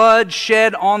righteous blood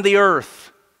shed on the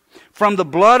earth, from the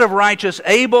blood of righteous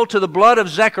Abel to the blood of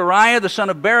Zechariah, the son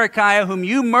of Berechiah, whom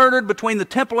you murdered between the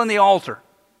temple and the altar.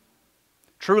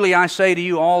 Truly I say to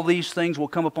you, all these things will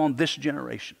come upon this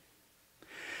generation.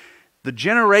 The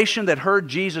generation that heard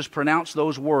Jesus pronounce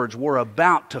those words were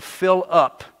about to fill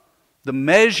up the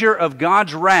measure of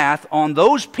God's wrath on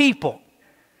those people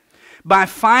by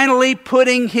finally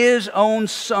putting His own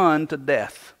Son to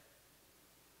death.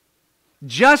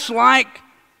 Just like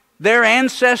their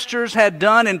ancestors had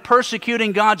done in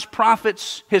persecuting God's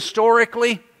prophets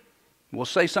historically, we'll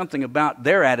say something about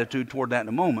their attitude toward that in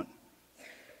a moment.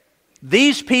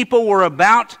 These people were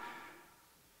about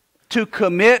to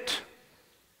commit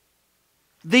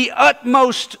the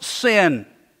utmost sin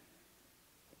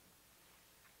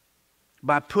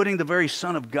by putting the very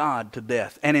Son of God to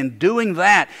death. And in doing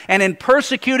that, and in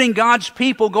persecuting God's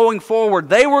people going forward,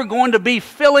 they were going to be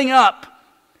filling up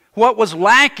what was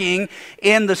lacking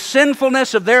in the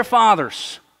sinfulness of their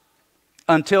fathers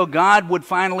until God would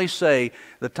finally say,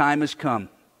 the time has come.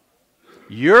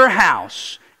 Your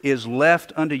house is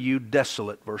left unto you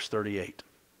desolate, verse 38.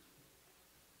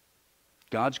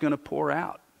 God's going to pour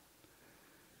out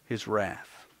His wrath.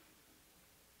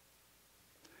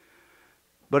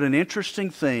 But an interesting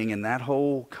thing in that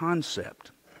whole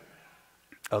concept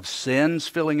of sins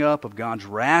filling up, of God's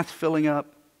wrath filling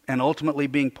up, and ultimately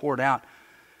being poured out,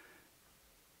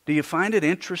 do you find it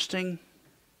interesting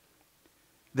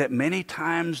that many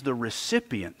times the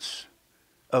recipients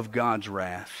of God's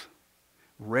wrath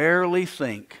rarely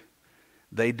think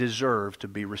they deserve to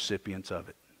be recipients of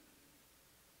it.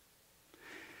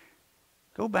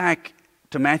 Go back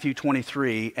to Matthew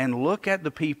 23 and look at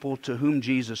the people to whom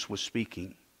Jesus was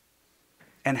speaking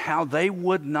and how they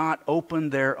would not open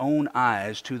their own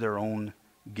eyes to their own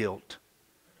guilt.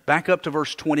 Back up to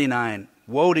verse 29.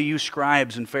 Woe to you,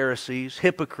 scribes and Pharisees,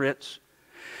 hypocrites!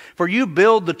 For you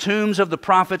build the tombs of the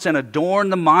prophets and adorn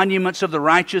the monuments of the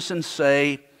righteous and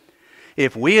say,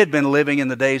 if we had been living in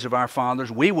the days of our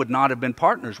fathers, we would not have been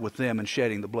partners with them in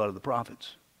shedding the blood of the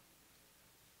prophets.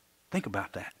 Think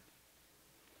about that.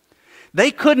 They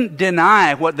couldn't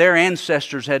deny what their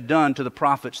ancestors had done to the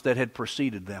prophets that had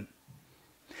preceded them.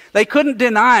 They couldn't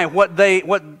deny what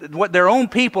their own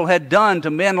people had done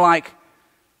to men like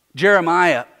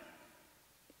Jeremiah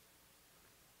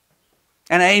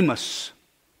and Amos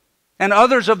and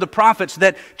others of the prophets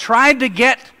that tried to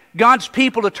get God's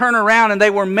people to turn around, and they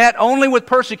were met only with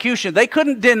persecution. They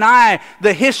couldn't deny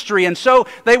the history, and so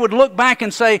they would look back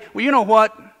and say, well, you know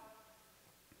what?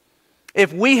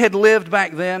 If we had lived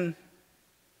back then,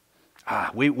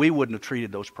 we wouldn't have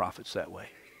treated those prophets that way.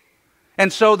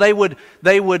 And so they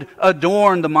would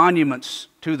adorn the monuments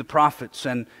to the prophets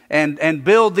and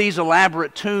build these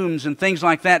elaborate tombs and things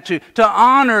like that to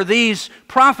honor these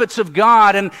prophets of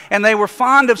God. And they were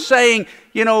fond of saying,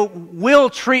 you know, we'll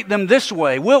treat them this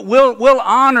way. We'll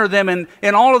honor them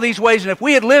in all of these ways. And if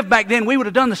we had lived back then, we would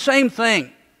have done the same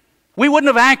thing. We wouldn't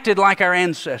have acted like our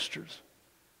ancestors.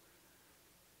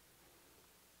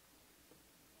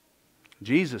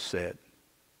 Jesus said,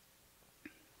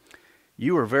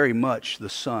 you are very much the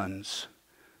sons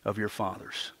of your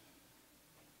fathers.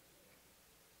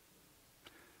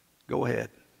 Go ahead.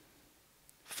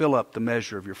 Fill up the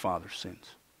measure of your father's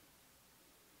sins.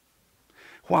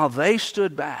 While they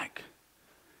stood back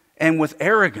and with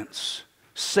arrogance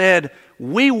said,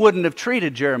 we wouldn't have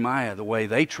treated Jeremiah the way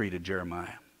they treated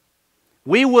Jeremiah.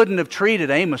 We wouldn't have treated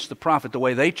Amos the prophet the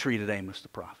way they treated Amos the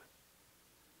prophet.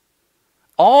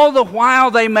 All the while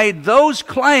they made those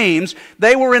claims,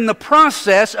 they were in the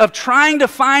process of trying to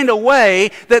find a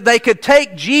way that they could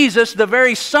take Jesus, the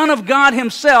very Son of God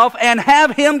Himself, and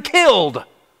have Him killed.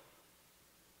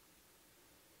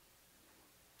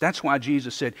 That's why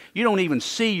Jesus said, you don't even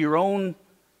see your own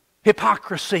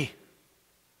hypocrisy.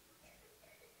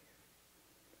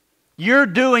 You're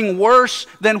doing worse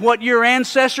than what your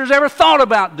ancestors ever thought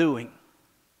about doing.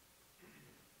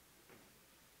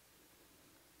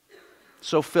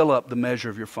 So fill up the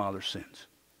measure of your father's sins.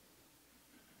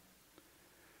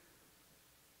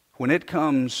 When it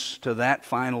comes to that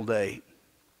final day,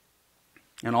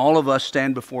 and all of us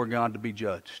stand before God to be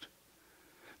judged,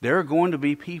 there are going to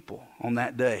be people on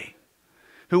that day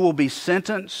who will be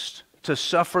sentenced to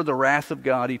suffer the wrath of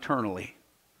God eternally,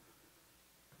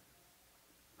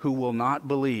 who will not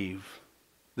believe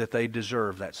that they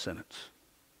deserve that sentence.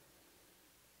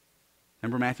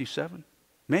 Remember Matthew 7?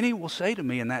 Many will say to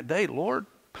me in that day, Lord,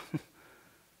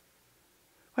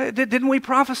 didn't we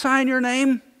prophesy in your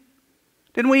name?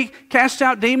 Didn't we cast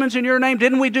out demons in your name?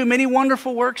 Didn't we do many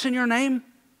wonderful works in your name?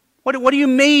 What do you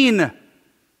mean,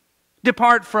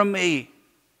 depart from me?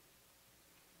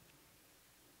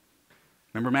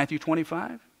 Remember Matthew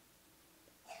 25?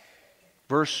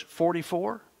 Verse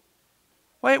 44?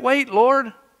 Wait,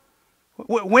 Lord.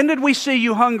 When did we see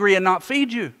you hungry and not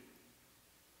feed you?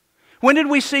 When did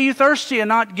we see you thirsty and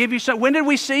not give you some? When did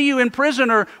we see you in prison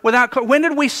or without? When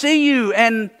did we see you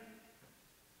and...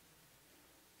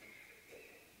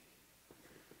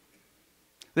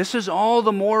 This is all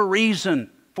the more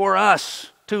reason for us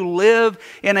to live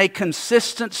in a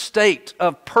consistent state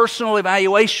of personal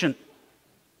evaluation.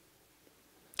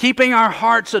 Keeping our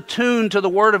hearts attuned to the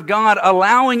Word of God,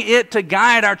 allowing it to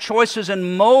guide our choices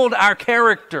and mold our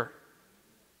character,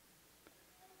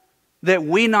 that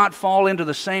we not fall into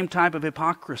the same type of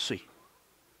hypocrisy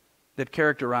that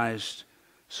characterized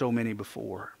so many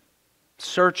before.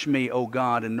 Search me, O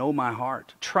God, and know my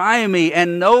heart. Try me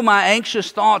and know my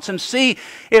anxious thoughts, and see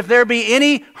if there be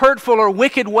any hurtful or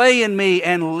wicked way in me,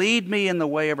 and lead me in the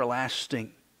way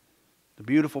everlasting. The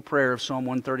beautiful prayer of Psalm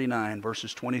 139,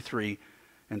 verses 23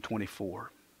 and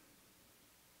 24.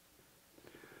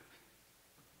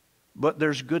 But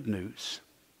there's good news.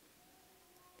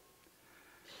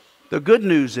 The good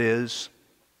news is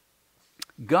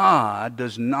God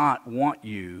does not want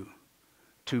you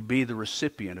to be the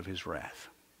recipient of His wrath.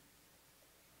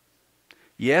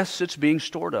 Yes, it's being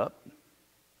stored up.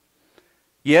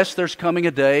 Yes, there's coming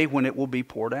a day when it will be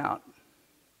poured out.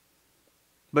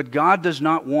 But God does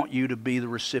not want you to be the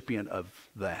recipient of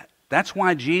that. That's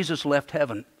why Jesus left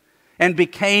heaven. and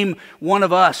became one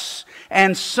of us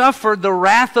and suffered the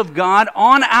wrath of God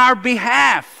on our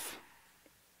behalf.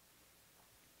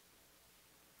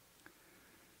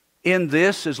 In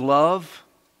this is love.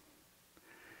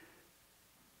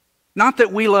 Not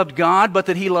that we loved God, but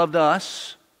that He loved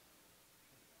us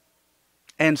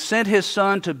and sent His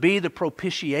Son to be the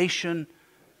propitiation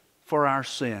for our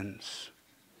sins.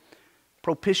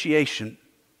 Propitiation.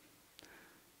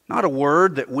 Not a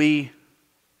word that we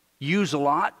use a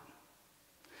lot,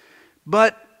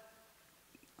 but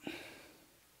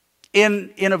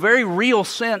in a very real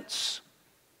sense,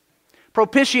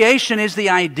 propitiation is the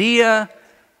idea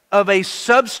of a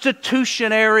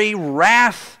substitutionary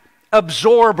wrath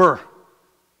absorber.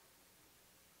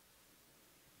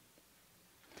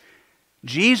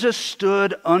 Jesus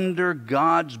stood under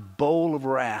God's bowl of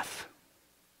wrath.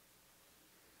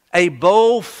 A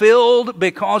bowl filled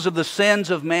because of the sins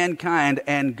of mankind,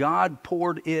 and God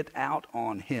poured it out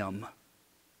on Him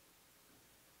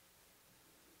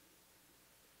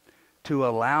to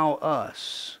allow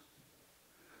us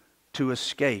to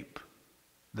escape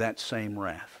that same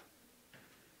wrath.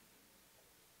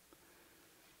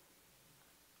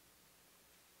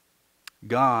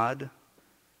 God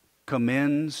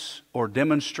commends or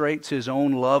demonstrates His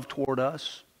own love toward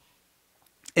us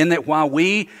in that while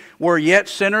we were yet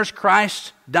sinners,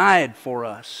 Christ died for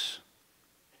us.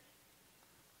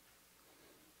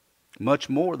 Much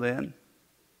more then,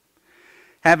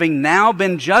 having now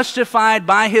been justified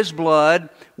by His blood,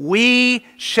 we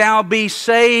shall be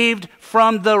saved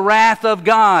from the wrath of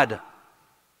God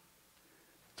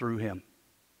through Him.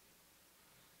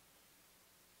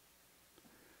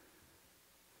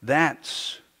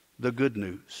 That's the good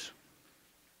news.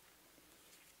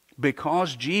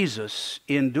 Because Jesus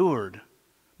endured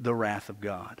the wrath of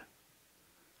God,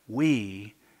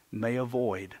 we may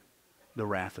avoid the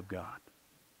wrath of God.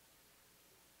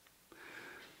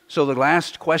 So the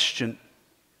last question,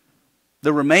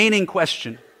 the remaining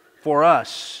question for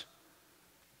us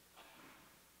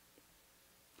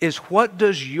is, what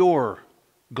does your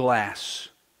glass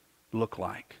look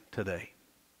like today?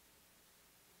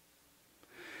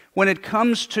 When it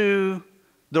comes to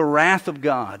the wrath of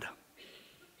God,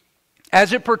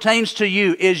 as it pertains to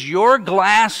you, is your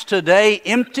glass today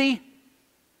empty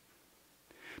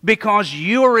because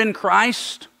you are in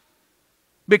Christ?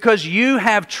 Because you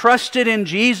have trusted in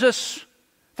Jesus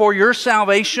for your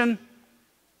salvation?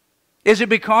 Is it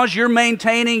because you're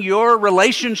maintaining your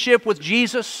relationship with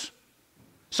Jesus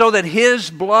so that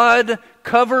His blood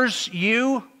covers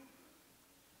you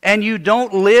and you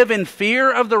don't live in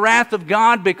fear of the wrath of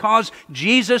God because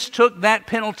Jesus took that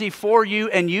penalty for you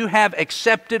and you have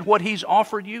accepted what He's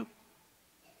offered you?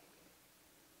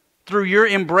 Through your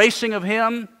embracing of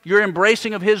Him, your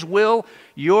embracing of His will,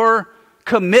 your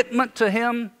commitment to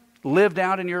Him lived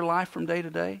out in your life from day to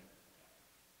day?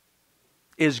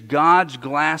 Is God's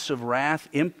glass of wrath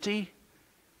empty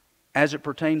as it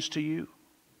pertains to you?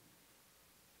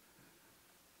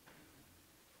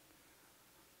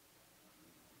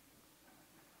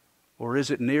 Or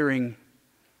is it nearing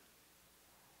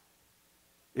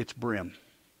its brim?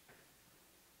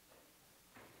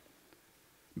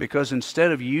 Because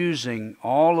instead of using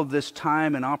all of this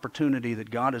time and opportunity that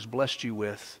God has blessed you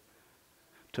with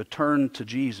to turn to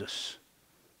Jesus,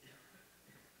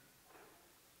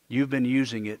 you've been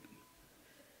using it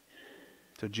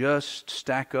to just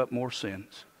stack up more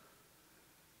sins.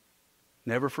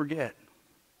 Never forget,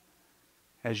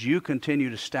 as you continue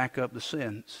to stack up the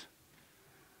sins,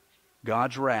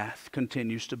 God's wrath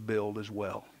continues to build as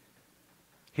well.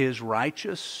 His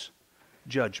righteous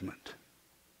judgment.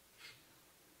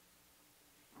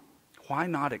 Why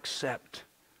not accept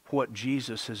what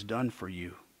Jesus has done for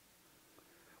you?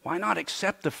 Why not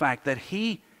accept the fact that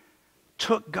He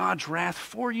took God's wrath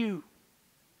for you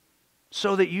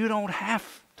so that you don't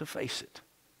have to face it?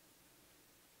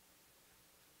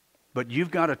 But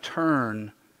you've got to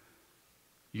turn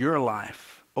your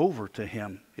life over to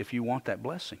Him if you want that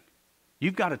blessing.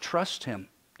 You've got to trust Him.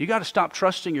 You've got to stop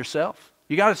trusting yourself.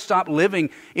 You've got to stop living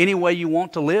any way you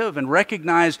want to live and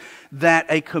recognize that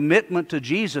a commitment to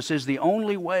Jesus is the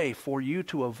only way for you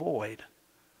to avoid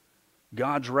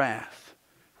God's wrath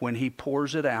when He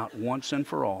pours it out once and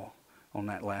for all on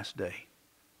that last day.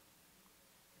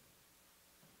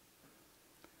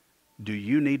 Do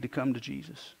you need to come to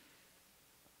Jesus?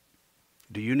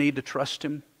 Do you need to trust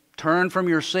Him? Turn from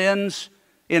your sins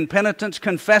in penitence,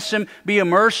 confess Him, be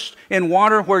immersed in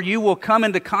water where you will come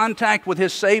into contact with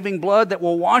His saving blood that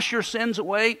will wash your sins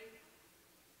away,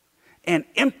 and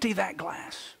empty that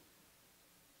glass.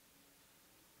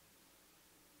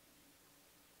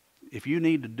 If you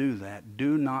need to do that,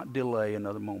 do not delay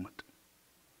another moment.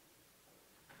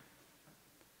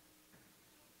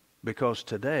 because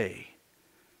today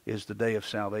is the day of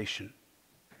salvation.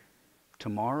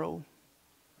 Tomorrow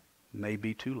may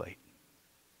be too late.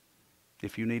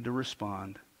 If you need to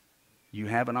respond, you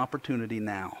have an opportunity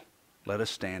now. Let us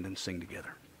stand and sing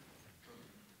together.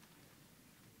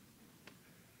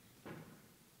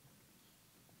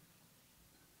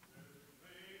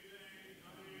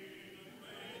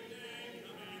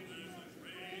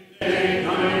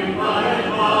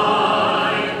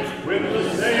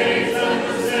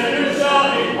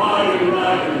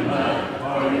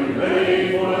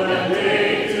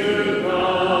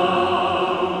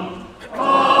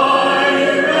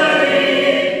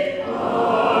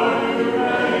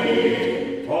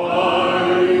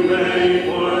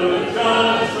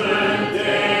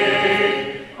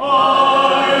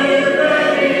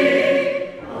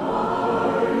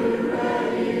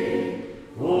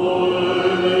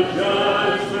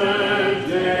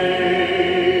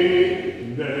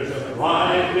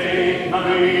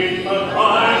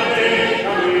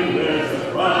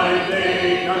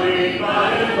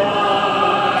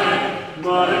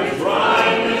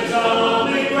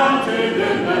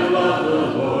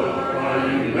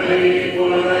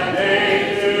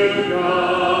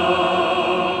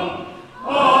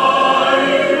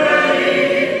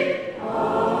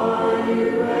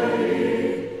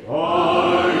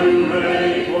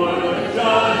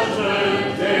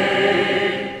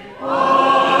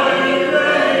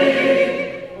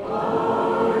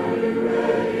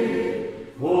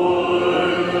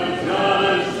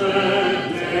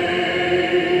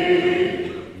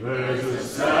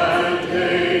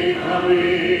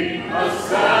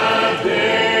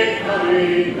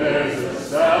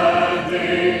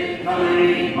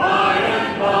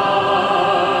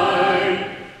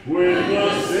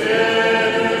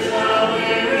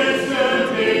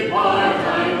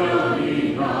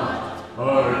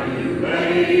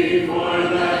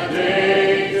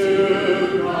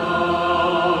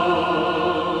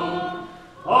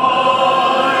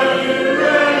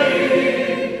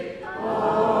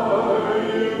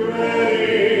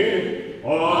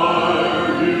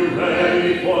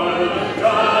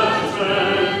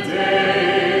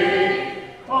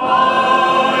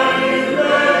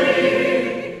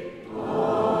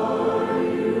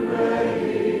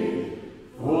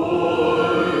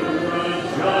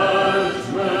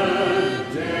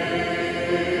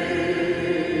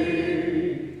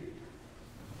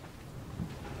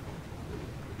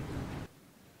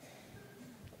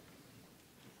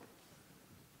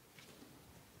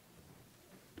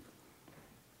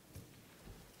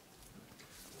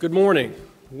 Good morning.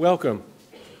 Welcome.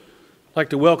 I'd like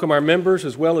to welcome our members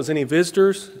as well as any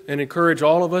visitors and encourage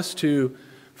all of us to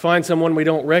find someone we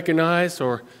don't recognize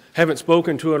or haven't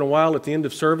spoken to in a while at the end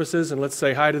of services, and let's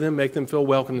say hi to them, make them feel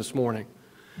welcome this morning.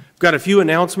 I've got a few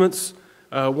announcements,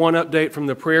 one update from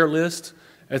the prayer list.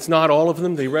 It's not all of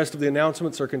them. The rest of the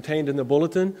announcements are contained in the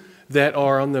bulletin that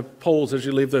are on the poles as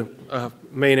you leave the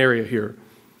main area here.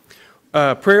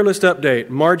 Prayer list update.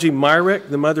 Margie Myrek,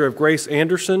 the mother of Grace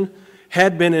Anderson,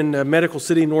 had been in Medical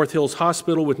City North Hills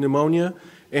Hospital with pneumonia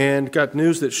and got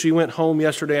news that she went home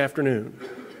yesterday afternoon.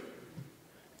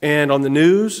 And on the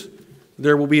news,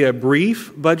 there will be a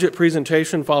brief budget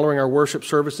presentation following our worship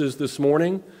services this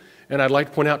morning. And I'd like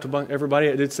to point out to everybody,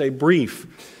 I did say brief,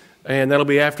 and that'll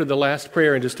be after the last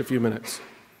prayer in just a few minutes.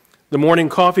 The morning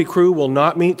coffee crew will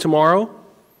not meet tomorrow.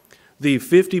 The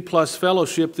 50-plus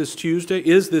fellowship this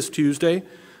Tuesday.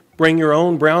 Bring your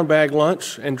own brown bag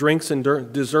lunch, and drinks and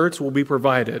desserts will be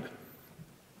provided.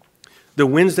 The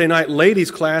Wednesday night ladies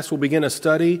class will begin a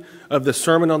study of the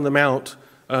Sermon on the Mount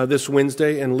this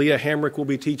Wednesday, and Leah Hamrick will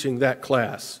be teaching that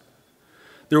class.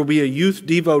 There will be a youth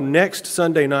devo next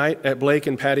Sunday night at Blake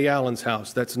and Patty Allen's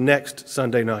house. That's next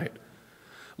Sunday night.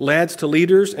 Lads to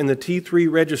Leaders and the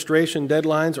T3 registration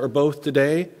deadlines are both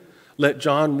today. Let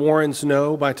John Warrens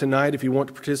know by tonight if you want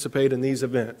to participate in these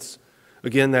events.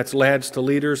 Again, that's Lads to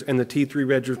Leaders, and the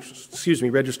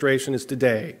T3 registration is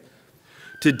today.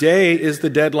 Today is the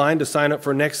deadline to sign up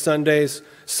for next Sunday's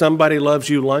Somebody Loves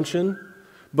You luncheon.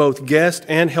 Both guests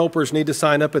and helpers need to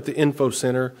sign up at the info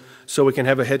center so we can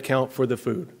have a head count for the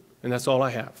food. And that's all I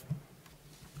have.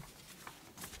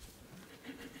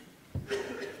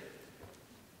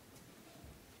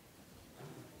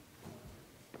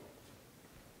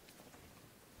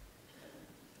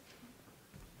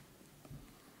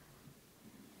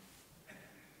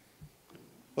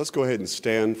 Let's go ahead and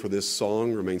stand for this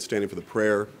song, remain standing for the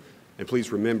prayer, and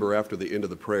please remember after the end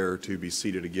of the prayer to be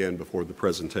seated again before the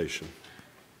presentation.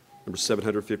 Number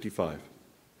 755.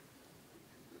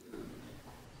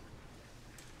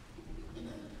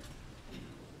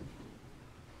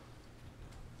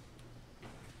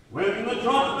 When the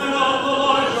trumpet of the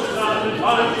Lord shall sound, and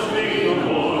time shall be no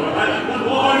more, and the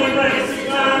morning breaks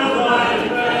eternal light and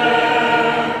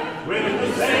fair. When the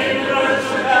saved earth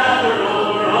shall gather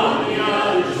over on the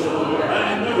other shore,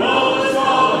 and the roll is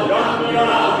called, yonder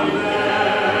I'll be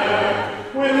there.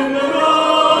 When the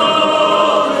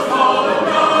roll is called,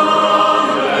 yonder,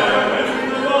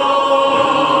 when the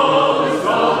roll is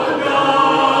called,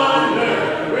 yonder,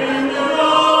 when the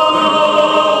roll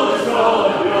is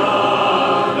called, yonder,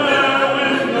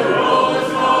 when the roll is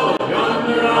called,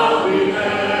 yonder I'll be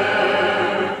there.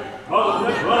 Of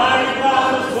the bright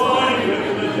cloud morning, when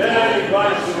the dead in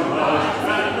Christ shall rise,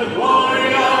 and the glory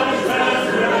of His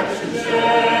resurrection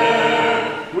share.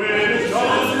 When His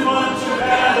chosen ones shall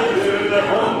gather to their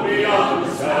home beyond the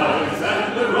skies,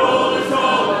 and the roll is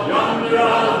called, yonder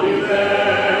I'll be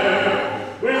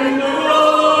there. When the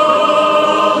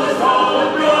roll is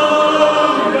called,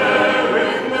 yonder,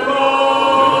 when the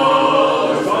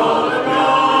roll is called,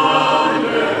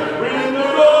 yonder, when the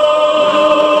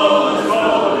roll is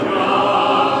called,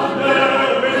 yonder,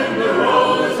 when the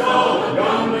roll is called,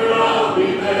 yonder I'll be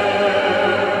there.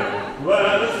 Let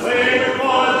us labor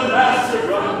for the Master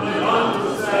from the dawn to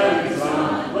the setting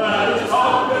sun. Let us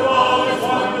talk of all His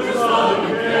wonders, love, and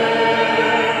care.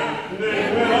 Then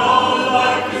when all the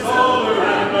life is over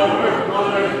and the work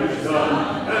on earth is done,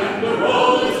 and the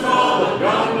roll is called,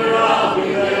 yonder I'll be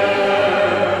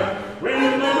there.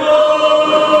 When the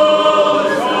roll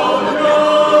is called,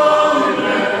 yonder,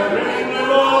 when the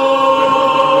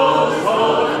roll is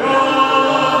called, yonder,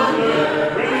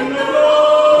 when the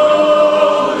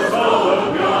roll is called,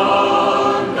 yonder,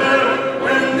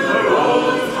 when the roll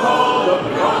is called,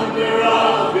 yonder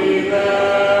I'll be there.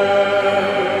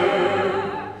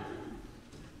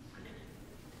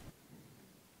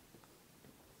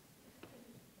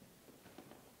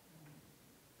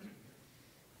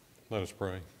 Let us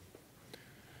pray.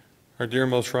 Our dear,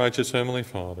 most righteous Heavenly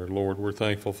Father, Lord, we're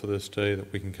thankful for this day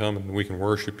that we can come and we can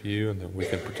worship you and that we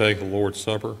can partake the Lord's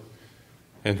Supper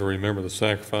and to remember the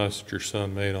sacrifice that your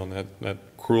Son made on that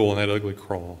cruel and that ugly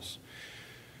cross.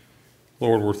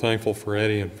 Lord, we're thankful for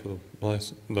Eddie and for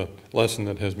the lesson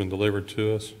that has been delivered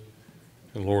to us.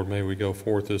 And Lord, may we go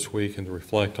forth this week and to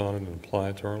reflect on it and apply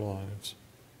it to our lives.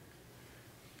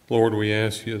 Lord, we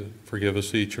ask you to forgive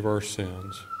us each of our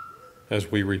sins as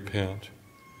we repent,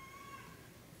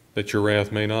 that your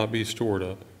wrath may not be stored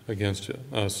up against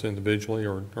us individually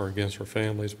or against our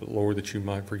families, but Lord, that you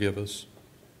might forgive us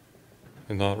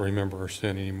and not remember our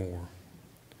sin anymore.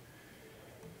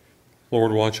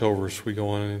 Lord, watch over us as we go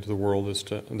on into the world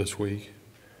this week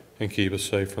and keep us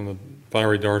safe from the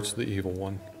fiery darts of the evil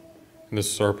one. And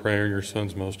this is our prayer in your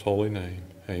Son's most holy name.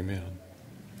 Amen.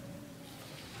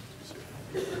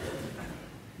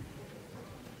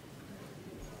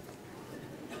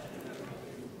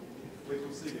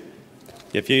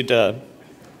 If you'd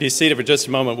be seated for just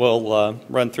a moment, we'll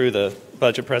run through the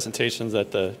budget presentations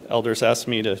that the elders asked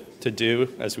me to do,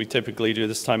 as we typically do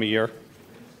this time of year.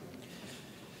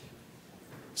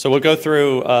 So we'll go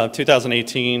through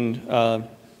 2018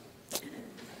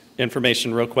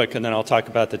 information real quick, and then I'll talk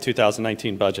about the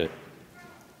 2019 budget.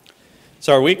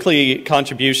 So our weekly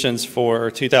contributions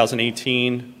for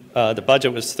 2018, the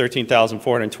budget was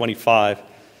 $13,425.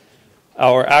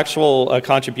 Our actual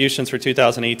contributions for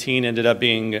 2018 ended up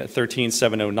being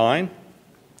 $13,709.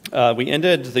 We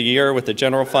ended the year with a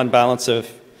general fund balance of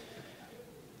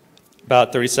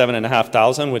about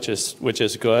 $37,500, which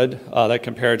is good. That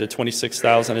compared to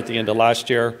 $26,000 at the end of last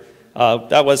year.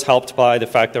 That was helped by the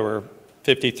fact there were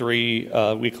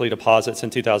 53 weekly deposits in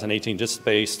 2018, just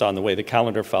based on the way the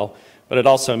calendar fell. But it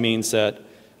also means that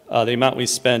the amount we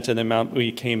spent and the amount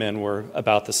we came in were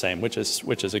about the same, which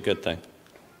is a good thing.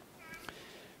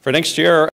 For next year,